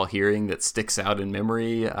can recall hearing that sticks out in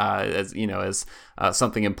memory as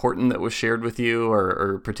something important that was shared with you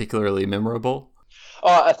or particularly memorable?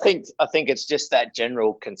 Oh, I think it's just that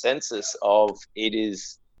general consensus of it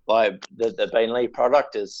is like the Beenleigh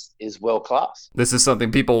product is world class. This is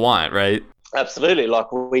something people want, right? Absolutely.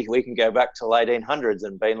 Like we can go back to the 1800s,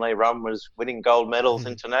 and Beenleigh rum was winning gold medals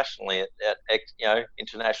internationally at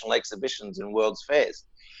international exhibitions and world's fairs.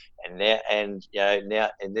 And now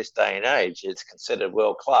in this day and age, it's considered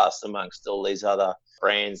world class amongst all these other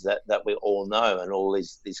brands that we all know, and all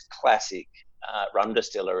these classic rum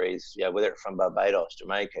distilleries. Whether it's from Barbados,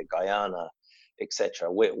 Jamaica, Guyana,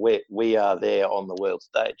 etc. We are there on the world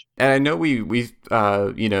stage. And I know we've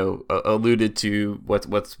alluded to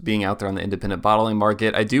what's being out there on the independent bottling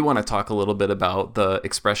market. I do want to talk a little bit about the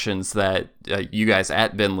expressions that you guys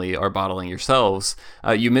at Beenleigh are bottling yourselves.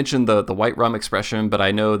 You mentioned the white rum expression, but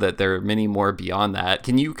I know that there are many more beyond that.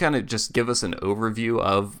 Can you kind of just give us an overview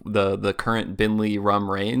of the current Beenleigh rum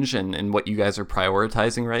range and what you guys are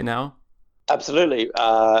prioritizing right now? Absolutely.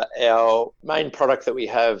 Our main product that we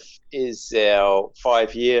have is our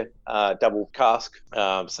 5-year double cask.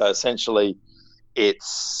 So essentially,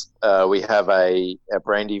 it's we have a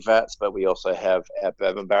brandy vats, but we also have our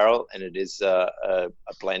bourbon barrel, and it is a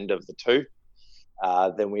blend of the two.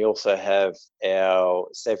 Then we also have our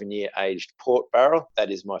 7-year aged port barrel.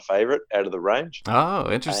 That is my favourite out of the range.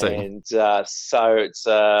 Oh, interesting. And so it's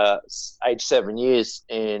aged 7 years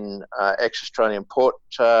in ex-Australian port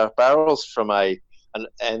barrels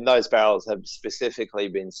and those barrels have specifically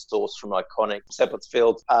been sourced from iconic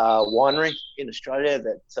Seppeltsfield winery in Australia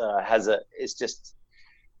that it's just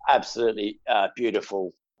absolutely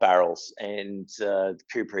beautiful barrels, and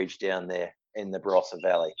cooperage down there in the Barossa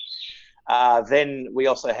Valley. Then we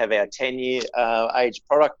also have our 10-year aged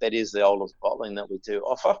product. That is the oldest bottling that we do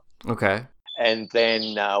offer. Okay. And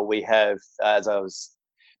then we have, as I was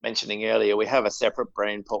mentioning earlier, we have a separate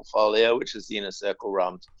brand portfolio, which is the Inner Circle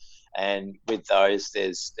rums. And with those,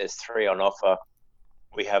 there's 3 on offer.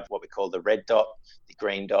 We have what we call the red dot, the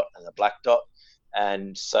green dot, and the black dot.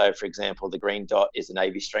 And so, for example, the green dot is an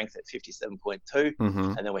AB strength at 57.2. Mm-hmm.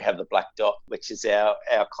 And then we have the black dot, which is our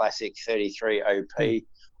classic 33 OP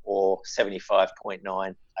or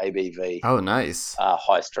 75.9 ABV. Oh, nice.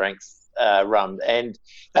 High strength rum, and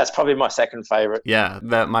that's probably my second favorite. Yeah,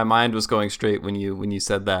 that my mind was going straight when you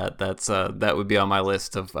said that. That would be on my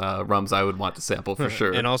list of rums I would want to sample for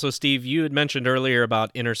sure. And also, Steve, you had mentioned earlier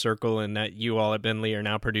about Inner Circle and that you all at Beenleigh are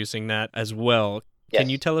now producing that as well. Yes. Can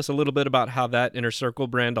you tell us a little bit about how that Inner Circle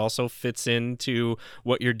brand also fits into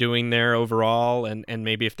what you're doing there overall, and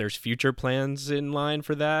maybe if there's future plans in line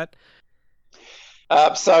for that?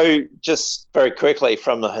 So just very quickly,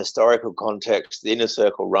 from the historical context, the Inner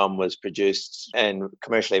Circle rum was produced and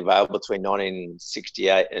commercially available between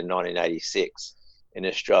 1968 and 1986 in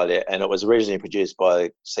Australia, and it was originally produced by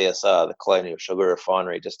CSR, the Colonial Sugar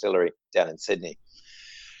Refinery Distillery down in Sydney.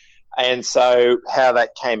 And so how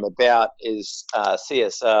that came about is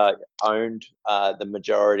CSR owned the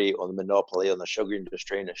majority or the monopoly on the sugar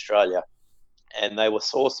industry in Australia, and they would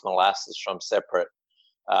source molasses from separate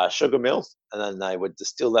sugar mills, and then they would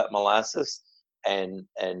distill that molasses and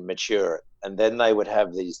mature it. And then they would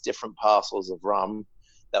have these different parcels of rum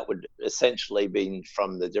that would essentially be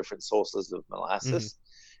from the different sources of molasses.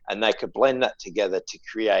 Mm-hmm. And they could blend that together to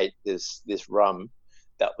create this rum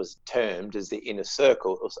that was termed as the Inner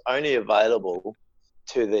Circle. It was only available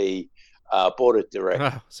to the board of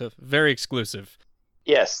directors. Wow, so very exclusive.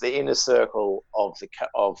 Yes, the Inner Circle of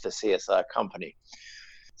the CSR company.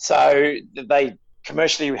 So they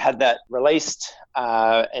commercially had that released,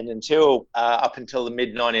 and up until the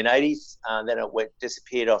mid 1980s, then it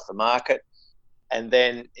disappeared off the market. And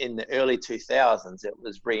then in the early 2000s, it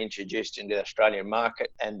was reintroduced into the Australian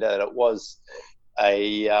market, and it was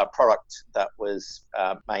a product that was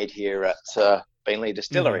made here at Beenleigh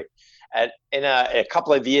Distillery. Mm-hmm. In a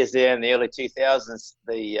couple of years there in the early 2000s,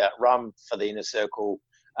 the rum for the Inner Circle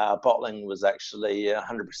bottling was actually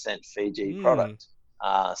 100% Fiji product.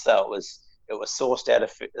 So it was sourced out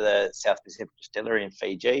of the South Pacific Distillery in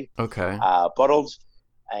Fiji. Okay. Bottled.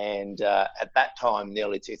 And at that time, in the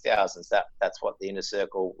early 2000s, that's what the Inner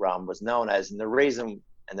Circle rum was known as. And the reason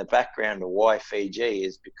and the background of why Fiji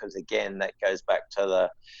is because, again, that goes back to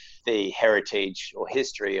the heritage or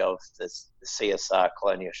history of the CSR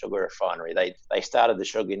Colonial Sugar Refinery. They started the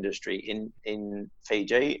sugar industry in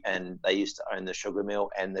Fiji, and they used to own the sugar mill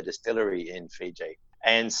and the distillery in Fiji.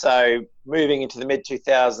 And so moving into the mid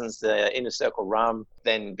 2000s, the Inner Circle rum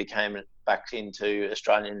then became back into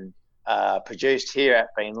Australian produced here at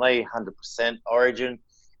Beenleigh, 100% origin,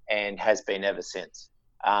 and has been ever since.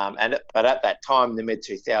 But at that time, the mid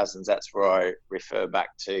 2000s, that's where I refer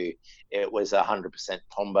back to. It was 100%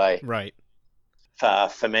 Pombe, right,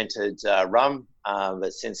 fermented rum.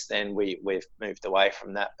 But since then, we've moved away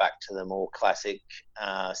from that back to the more classic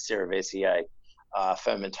Cerevisier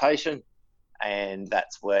fermentation, and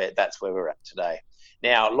that's where we're at today.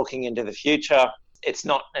 Now, looking into the future, it's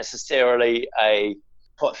not necessarily a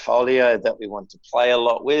portfolio that we want to play a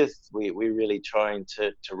lot with. We're really trying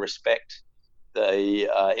to respect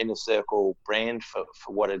the Inner Circle brand for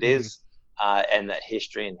what it is, and that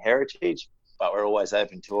history and heritage, but we're always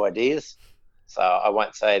open to ideas. So I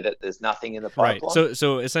won't say that there's nothing in the pipeline. Right.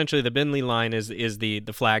 So essentially, the Beenleigh line is the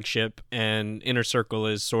flagship, and Inner Circle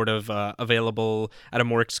is sort of available at a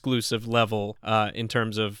more exclusive level in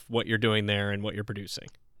terms of what you're doing there and what you're producing.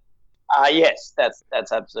 Yes,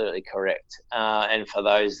 that's absolutely correct. And for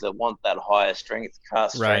those that want that higher strength,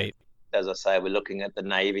 cast strength, right, as I say, we're looking at the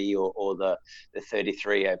Navy or the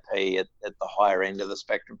 33 OP at the higher end of the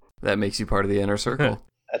spectrum. That makes you part of the Inner Circle.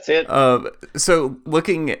 That's it. So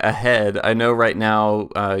looking ahead, I know right now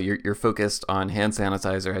you're focused on hand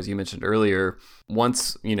sanitizer, as you mentioned earlier.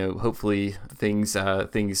 Once, hopefully things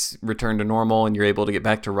return to normal and you're able to get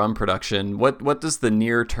back to rum production, what does the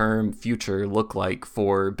near-term future look like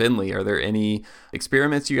for Beenleigh? Are there any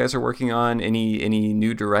experiments you guys are working on? Any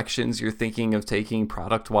new directions you're thinking of taking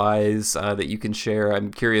product-wise that you can share?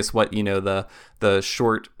 I'm curious what, the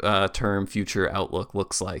short-term future outlook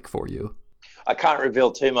looks like for you. I can't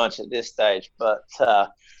reveal too much at this stage, but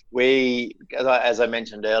we, as I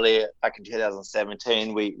mentioned earlier, back in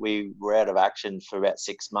 2017, we were out of action for about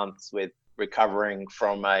 6 months with recovering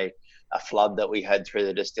from a flood that we had through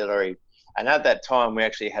the distillery. And at that time, we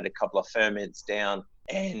actually had a couple of ferments down,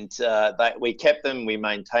 and we kept them, we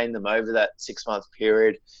maintained them over that 6-month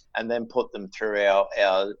period, and then put them through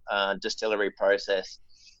our distillery process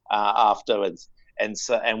afterwards.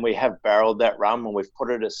 And we have barreled that rum and we've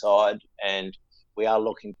put it aside, and we are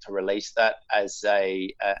looking to release that as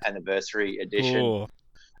a anniversary edition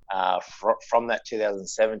from that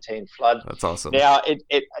 2017 flood. That's awesome. Now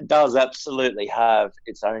it does absolutely have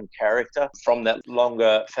its own character from that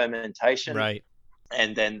longer fermentation, right?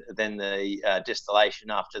 And then the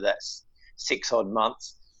distillation after that 6 odd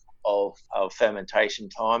months of fermentation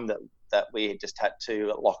time that we just had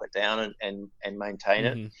to lock it down and maintain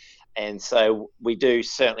it. And so we do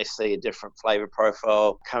certainly see a different flavor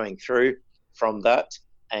profile coming through from that.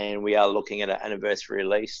 And we are looking at an anniversary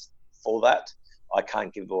release for that. I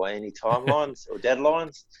can't give away any timelines or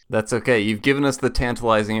deadlines. That's okay. You've given us the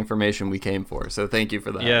tantalizing information we came for. So thank you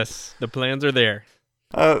for that. Yes, the plans are there.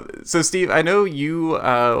 So Steve, I know you,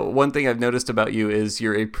 one thing I've noticed about you is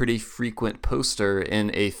you're a pretty frequent poster in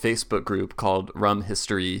a Facebook group called Rum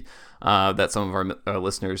History that some of our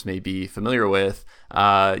listeners may be familiar with.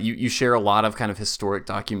 You share a lot of kind of historic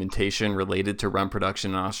documentation related to rum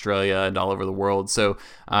production in Australia and all over the world. So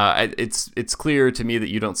it's clear to me that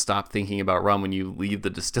you don't stop thinking about rum when you leave the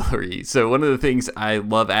distillery. So one of the things I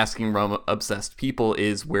love asking rum-obsessed people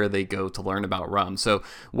is where they go to learn about rum. So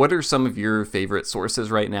what are some of your favorite sources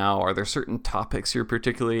right now? Are there certain topics you're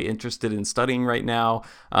particularly interested in studying right now?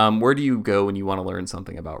 Where do you go when you want to learn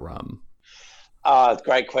something about rum?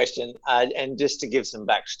 Great question. And just to give some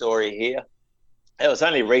backstory here, it was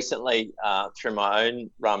only recently through my own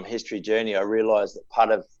rum history journey, I realised that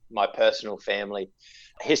part of my personal family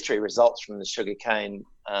history results from the sugarcane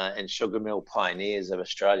and sugar mill pioneers of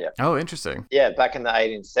Australia. Oh, interesting. Yeah, back in the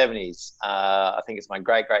 1870s, I think it's my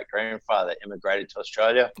great-great-grandfather immigrated to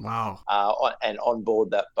Australia. Wow. And on board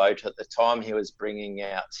that boat at the time, he was bringing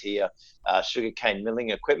out here sugarcane milling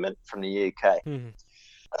equipment from the UK.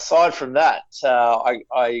 Aside from that,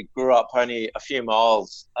 I grew up only a few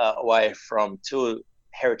miles away from two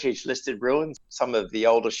heritage listed ruins, some of the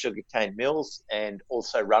oldest sugarcane mills, and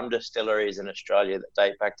also rum distilleries in Australia that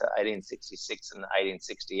date back to 1866 and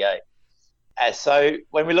 1868. So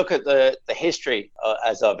when we look at the history,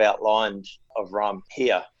 as I've outlined, of rum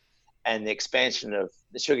here and the expansion of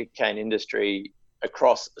the sugarcane industry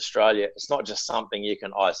across Australia, it's not just something you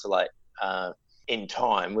can isolate in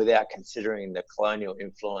time without considering the colonial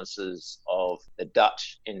influences of the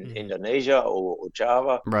Dutch in Indonesia or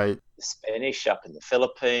Java, right? The Spanish up in the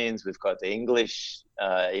Philippines. We've got the English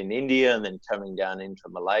in India, and then coming down into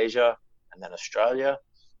Malaysia, and then Australia.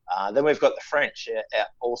 Then we've got the French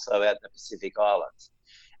also out in the Pacific Islands.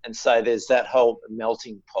 And so there's that whole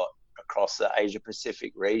melting pot across the Asia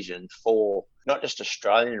Pacific region for not just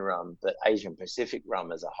Australian rum, but Asian Pacific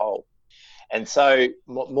rum as a whole. And so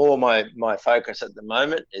more my focus at the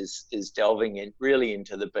moment is delving in really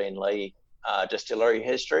into the Beenleigh distillery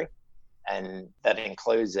history. And that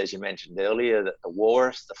includes, as you mentioned earlier, the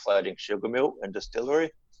Walrus, the floating sugar mill and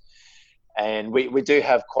distillery. And we do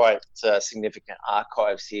have quite significant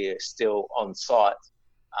archives here still on site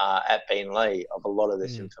at Beenleigh of a lot of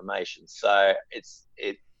this information. So it's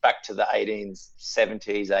back to the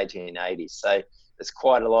 1870s, 1880s. So there's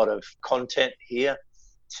quite a lot of content here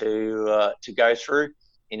to go through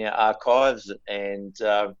in our archives. And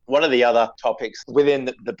one of the other topics within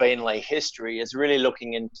the Beenleigh history is really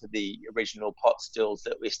looking into the original pot stills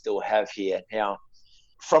that we still have here. Now,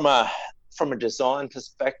 from a design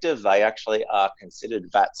perspective, they actually are considered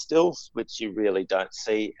vat stills, which you really don't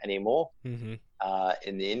see anymore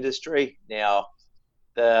in the industry. Now,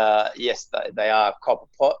 yes, they are copper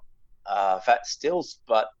pot vat stills,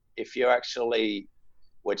 but if you actually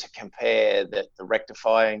were to compare the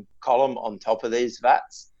rectifying column on top of these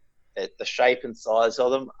vats, the shape and size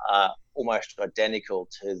of them are almost identical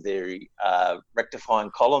to the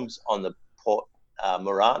rectifying columns on the Port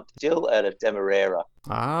Morant still out of Demerara.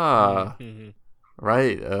 Right.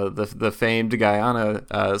 The famed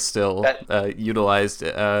Guyana still utilized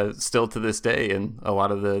still to this day in a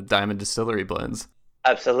lot of the diamond distillery blends.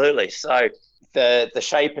 Absolutely. So the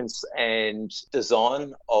shape and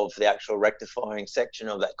design of the actual rectifying section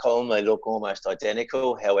of that column, they look almost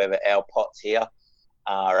identical. However, our pots here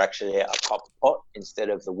are actually a copper pot instead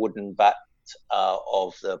of the wooden vat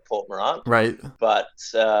of the Port Morant. Right. But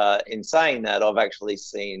in saying that, I've actually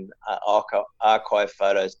seen archive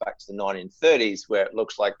photos back to the 1930s where it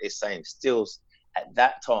looks like these same stills at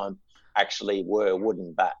that time actually were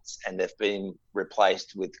wooden vats, and they've been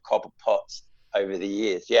replaced with copper pots over the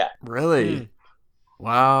years. Yeah. Really?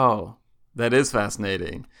 Wow. That is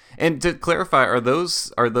fascinating. And to clarify, are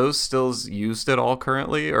those stills used at all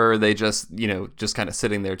currently, or are they just kind of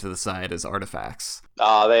sitting there to the side as artifacts?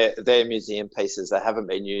 They're museum pieces. They haven't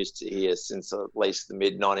been used here since at least the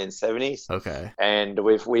mid 1970s. Okay. And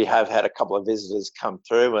we have had a couple of visitors come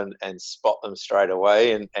through and spot them straight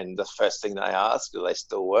away. And the first thing they ask, do they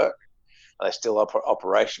still work? Are they still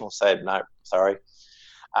operational? Say no, sorry.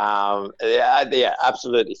 Yeah,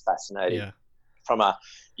 absolutely fascinating. Yeah. From a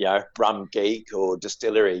rum geek or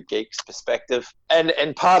distillery geek's perspective.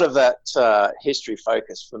 And part of that history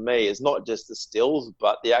focus for me is not just the stills,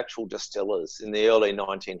 but the actual distillers in the early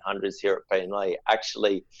 1900s here at Beenleigh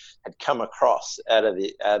actually had come across out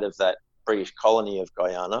of that British colony of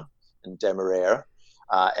Guyana and Demerara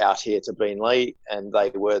out here to Beenleigh, and they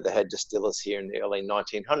were the head distillers here in the early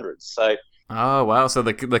 1900s. So oh, wow. So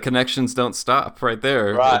the connections don't stop right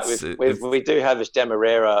there. Right. We do have this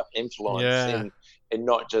Demerara influence in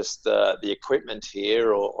not just the equipment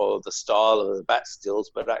here or the style of the vat stills,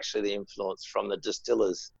 but actually the influence from the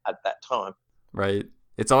distillers at that time. Right.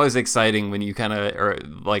 It's always exciting when you kind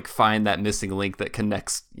of find that missing link that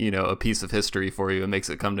connects, a piece of history for you and makes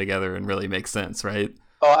it come together and really make sense, right?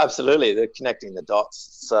 Oh, absolutely. They're connecting the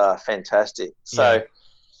dots. It's fantastic. So yeah.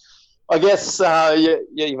 I guess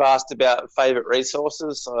you've asked about favourite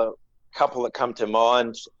resources. A couple that come to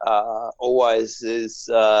mind always is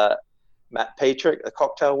Matt Petrick, the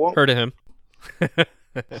cocktail wonk. Heard of him.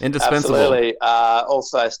 Indispensable. Absolutely.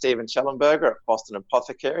 Also Stephen Schellenberger at Boston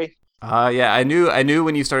Apothecary. Yeah, I knew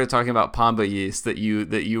when you started talking about Pamba yeast that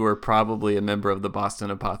you were probably a member of the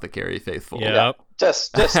Boston Apothecary faithful. Yep. Yeah.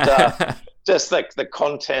 Just the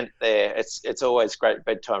content there. It's always great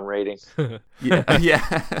bedtime reading.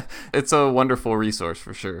 Yeah. It's a wonderful resource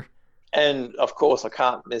for sure. And of course, I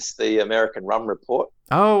can't miss the American Rum Report.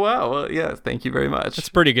 Oh wow! Well, yeah. Thank you very much. It's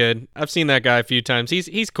pretty good. I've seen that guy a few times.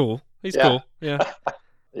 He's cool. He's cool. Yeah.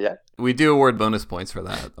 Yeah. We do award bonus points for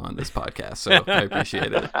that on this podcast, so I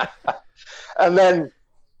appreciate it. And then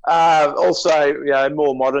also,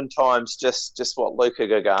 more modern times, just what Luca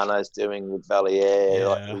Gargano is doing with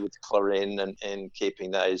Valier, with Clarin, and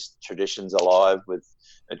keeping those traditions alive with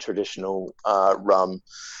a traditional rum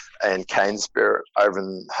and cane spirit over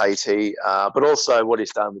in Haiti, but also what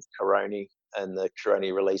he's done with Caroni and the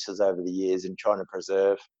Caroni releases over the years in trying to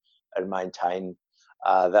preserve and maintain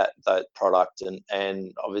that product,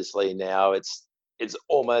 and obviously now it's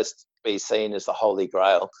almost be seen as the holy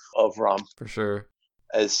grail of rum for sure,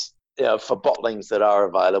 as for bottlings that are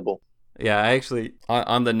available. Yeah, I actually,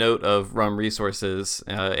 on the note of rum resources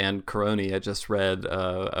and Caroni, I just read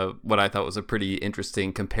what I thought was a pretty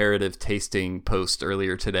interesting comparative tasting post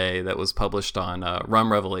earlier today that was published on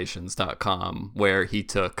rumrevelations.com, where he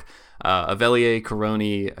took a Velier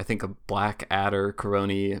Coroni, I think a Black Adder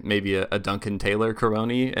Coroni, maybe a Duncan Taylor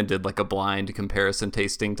Coroni, and did like a blind comparison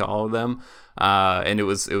tasting to all of them. And it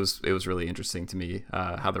was really interesting to me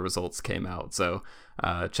how the results came out. So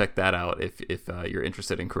check that out if you're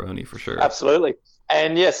interested in Coroni for sure. Absolutely.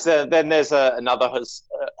 And yes, then there's another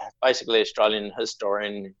basically Australian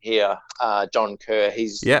historian here, John Kerr.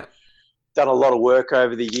 He's done a lot of work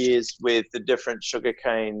over the years with the different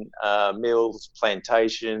sugarcane mills,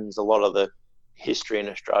 plantations, a lot of the history in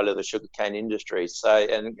Australia, the sugarcane industry. So,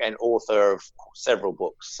 and author of several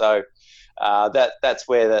books. So that's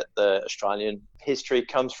where the Australian history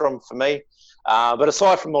comes from for me. But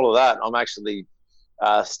aside from all of that, I'm actually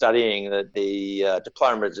studying the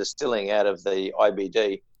diploma of distilling out of the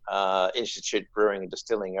IBD, Institute Brewing and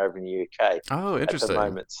Distilling over in the UK. Oh, interesting. At the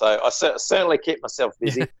moment. So I certainly keep myself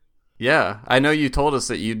busy. Yeah, I know you told us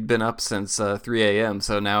that you'd been up since 3 a.m.,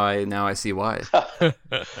 so now I see why.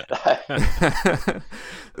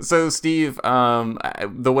 So, Steve,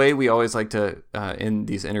 the way we always like to end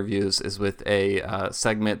these interviews is with a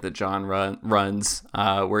segment that John runs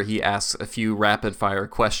where he asks a few rapid-fire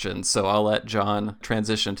questions. So I'll let John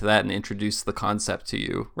transition to that and introduce the concept to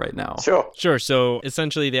you right now. Sure. So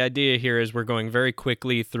essentially the idea here is we're going very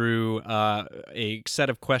quickly through a set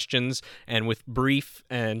of questions, and with brief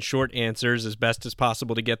and short answers as best as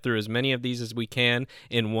possible to get through as many of these as we can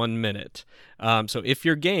in 1 minute. So if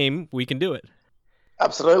you're game, we can do it.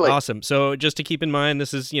 Absolutely. Awesome. So just to keep in mind,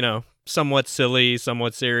 this is, somewhat silly,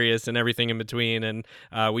 somewhat serious, and everything in between, and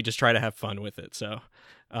we just try to have fun with it. So,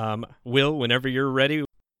 Will, whenever you're ready.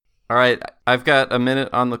 All right. I've got a minute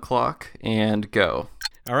on the clock, and go.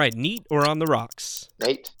 All right. Neat or on the rocks?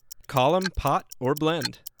 Neat. Column, pot, or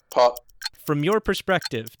blend? Pot. From your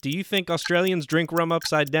perspective, do you think Australians drink rum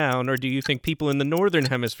upside down, or do you think people in the Northern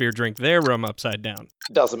Hemisphere drink their rum upside down?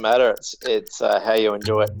 Doesn't matter. It's how you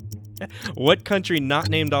enjoy it. What country not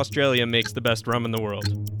named Australia makes the best rum in the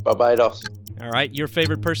world? Barbados. All right. Your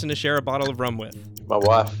favorite person to share a bottle of rum with? My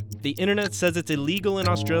wife. The internet says it's illegal in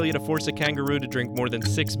Australia to force a kangaroo to drink more than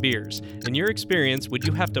 6 beers. In your experience, would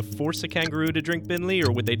you have to force a kangaroo to drink Beenleigh,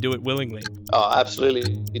 or would they do it willingly? Oh,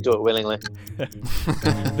 absolutely. You do it willingly.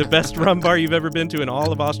 The best rum bar you've ever been to in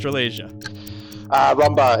all of Australasia?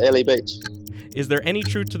 Rum bar, Ellie Beach. Is there any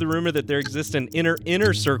truth to the rumor that there exists an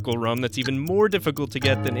inner circle rum that's even more difficult to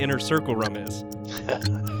get than inner circle rum is?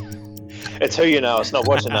 It's who you know. It's not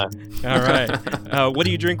what you know. All right. What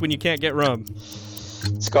do you drink when you can't get rum?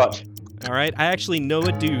 Scotch. All right. I actually know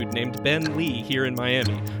a dude named Ben Lee here in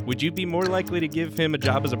Miami. Would you be more likely to give him a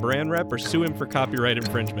job as a brand rep or sue him for copyright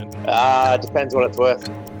infringement? Depends what it's worth.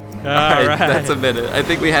 All right. That's a minute. I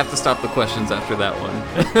think we have to stop the questions after that one.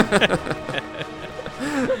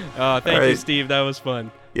 Thank you, Steve. That was fun.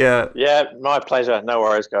 Yeah. Yeah, my pleasure. No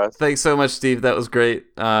worries, guys. Thanks so much, Steve. That was great.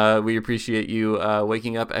 We appreciate you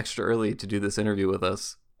waking up extra early to do this interview with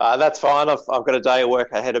us. That's fine. I've got a day of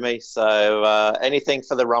work ahead of me, so anything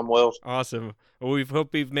for the rum world. Awesome. Well, we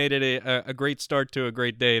hope we've made it a great start to a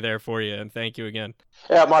great day there for you, and thank you again.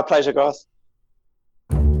 Yeah, my pleasure, guys.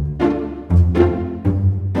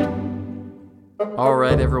 All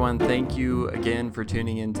right, everyone. Thank you again for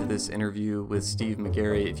tuning into this interview with Steve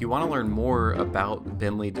Magarry. If you want to learn more about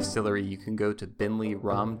Beenleigh Distillery, you can go to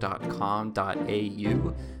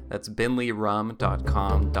beenleighrum.com.au. That's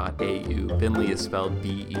beenleighrum.com.au. Beenleigh is spelled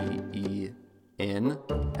Beenleigh.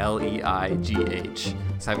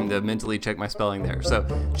 Just having to mentally check my spelling there. So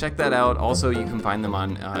check that out. Also, you can find them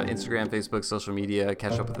on Instagram, Facebook, social media.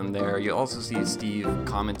 Catch up with them there. You'll also see Steve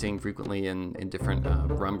commenting frequently in different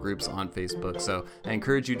rum groups on Facebook. So I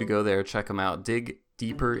encourage you to go there, check them out, dig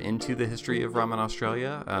deeper into the history of rum in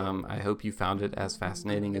Australia. I hope you found it as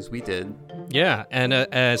fascinating as we did. Yeah,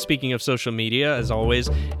 and speaking of social media, as always,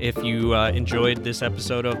 if you enjoyed this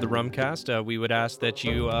episode of the Rumcast, we would ask that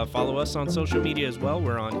you follow us on social media as well.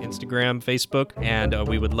 We're on Instagram, Facebook, and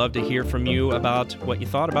we would love to hear from you about what you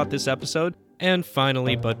thought about this episode. And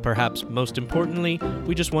finally, but perhaps most importantly,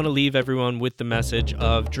 we just want to leave everyone with the message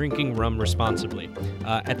of drinking rum responsibly.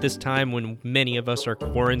 At this time when many of us are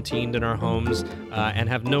quarantined in our homes and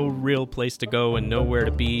have no real place to go and nowhere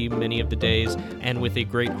to be many of the days, and with a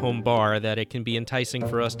great home bar, that it can be enticing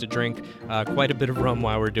for us to drink quite a bit of rum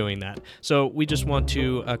while we're doing that. So we just want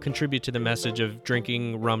to contribute to the message of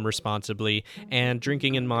drinking rum responsibly and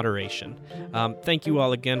drinking in moderation. Thank you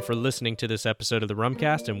all again for listening to this episode of the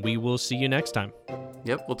Rumcast, and we will see you next time.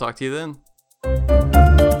 Yep, we'll talk to you then.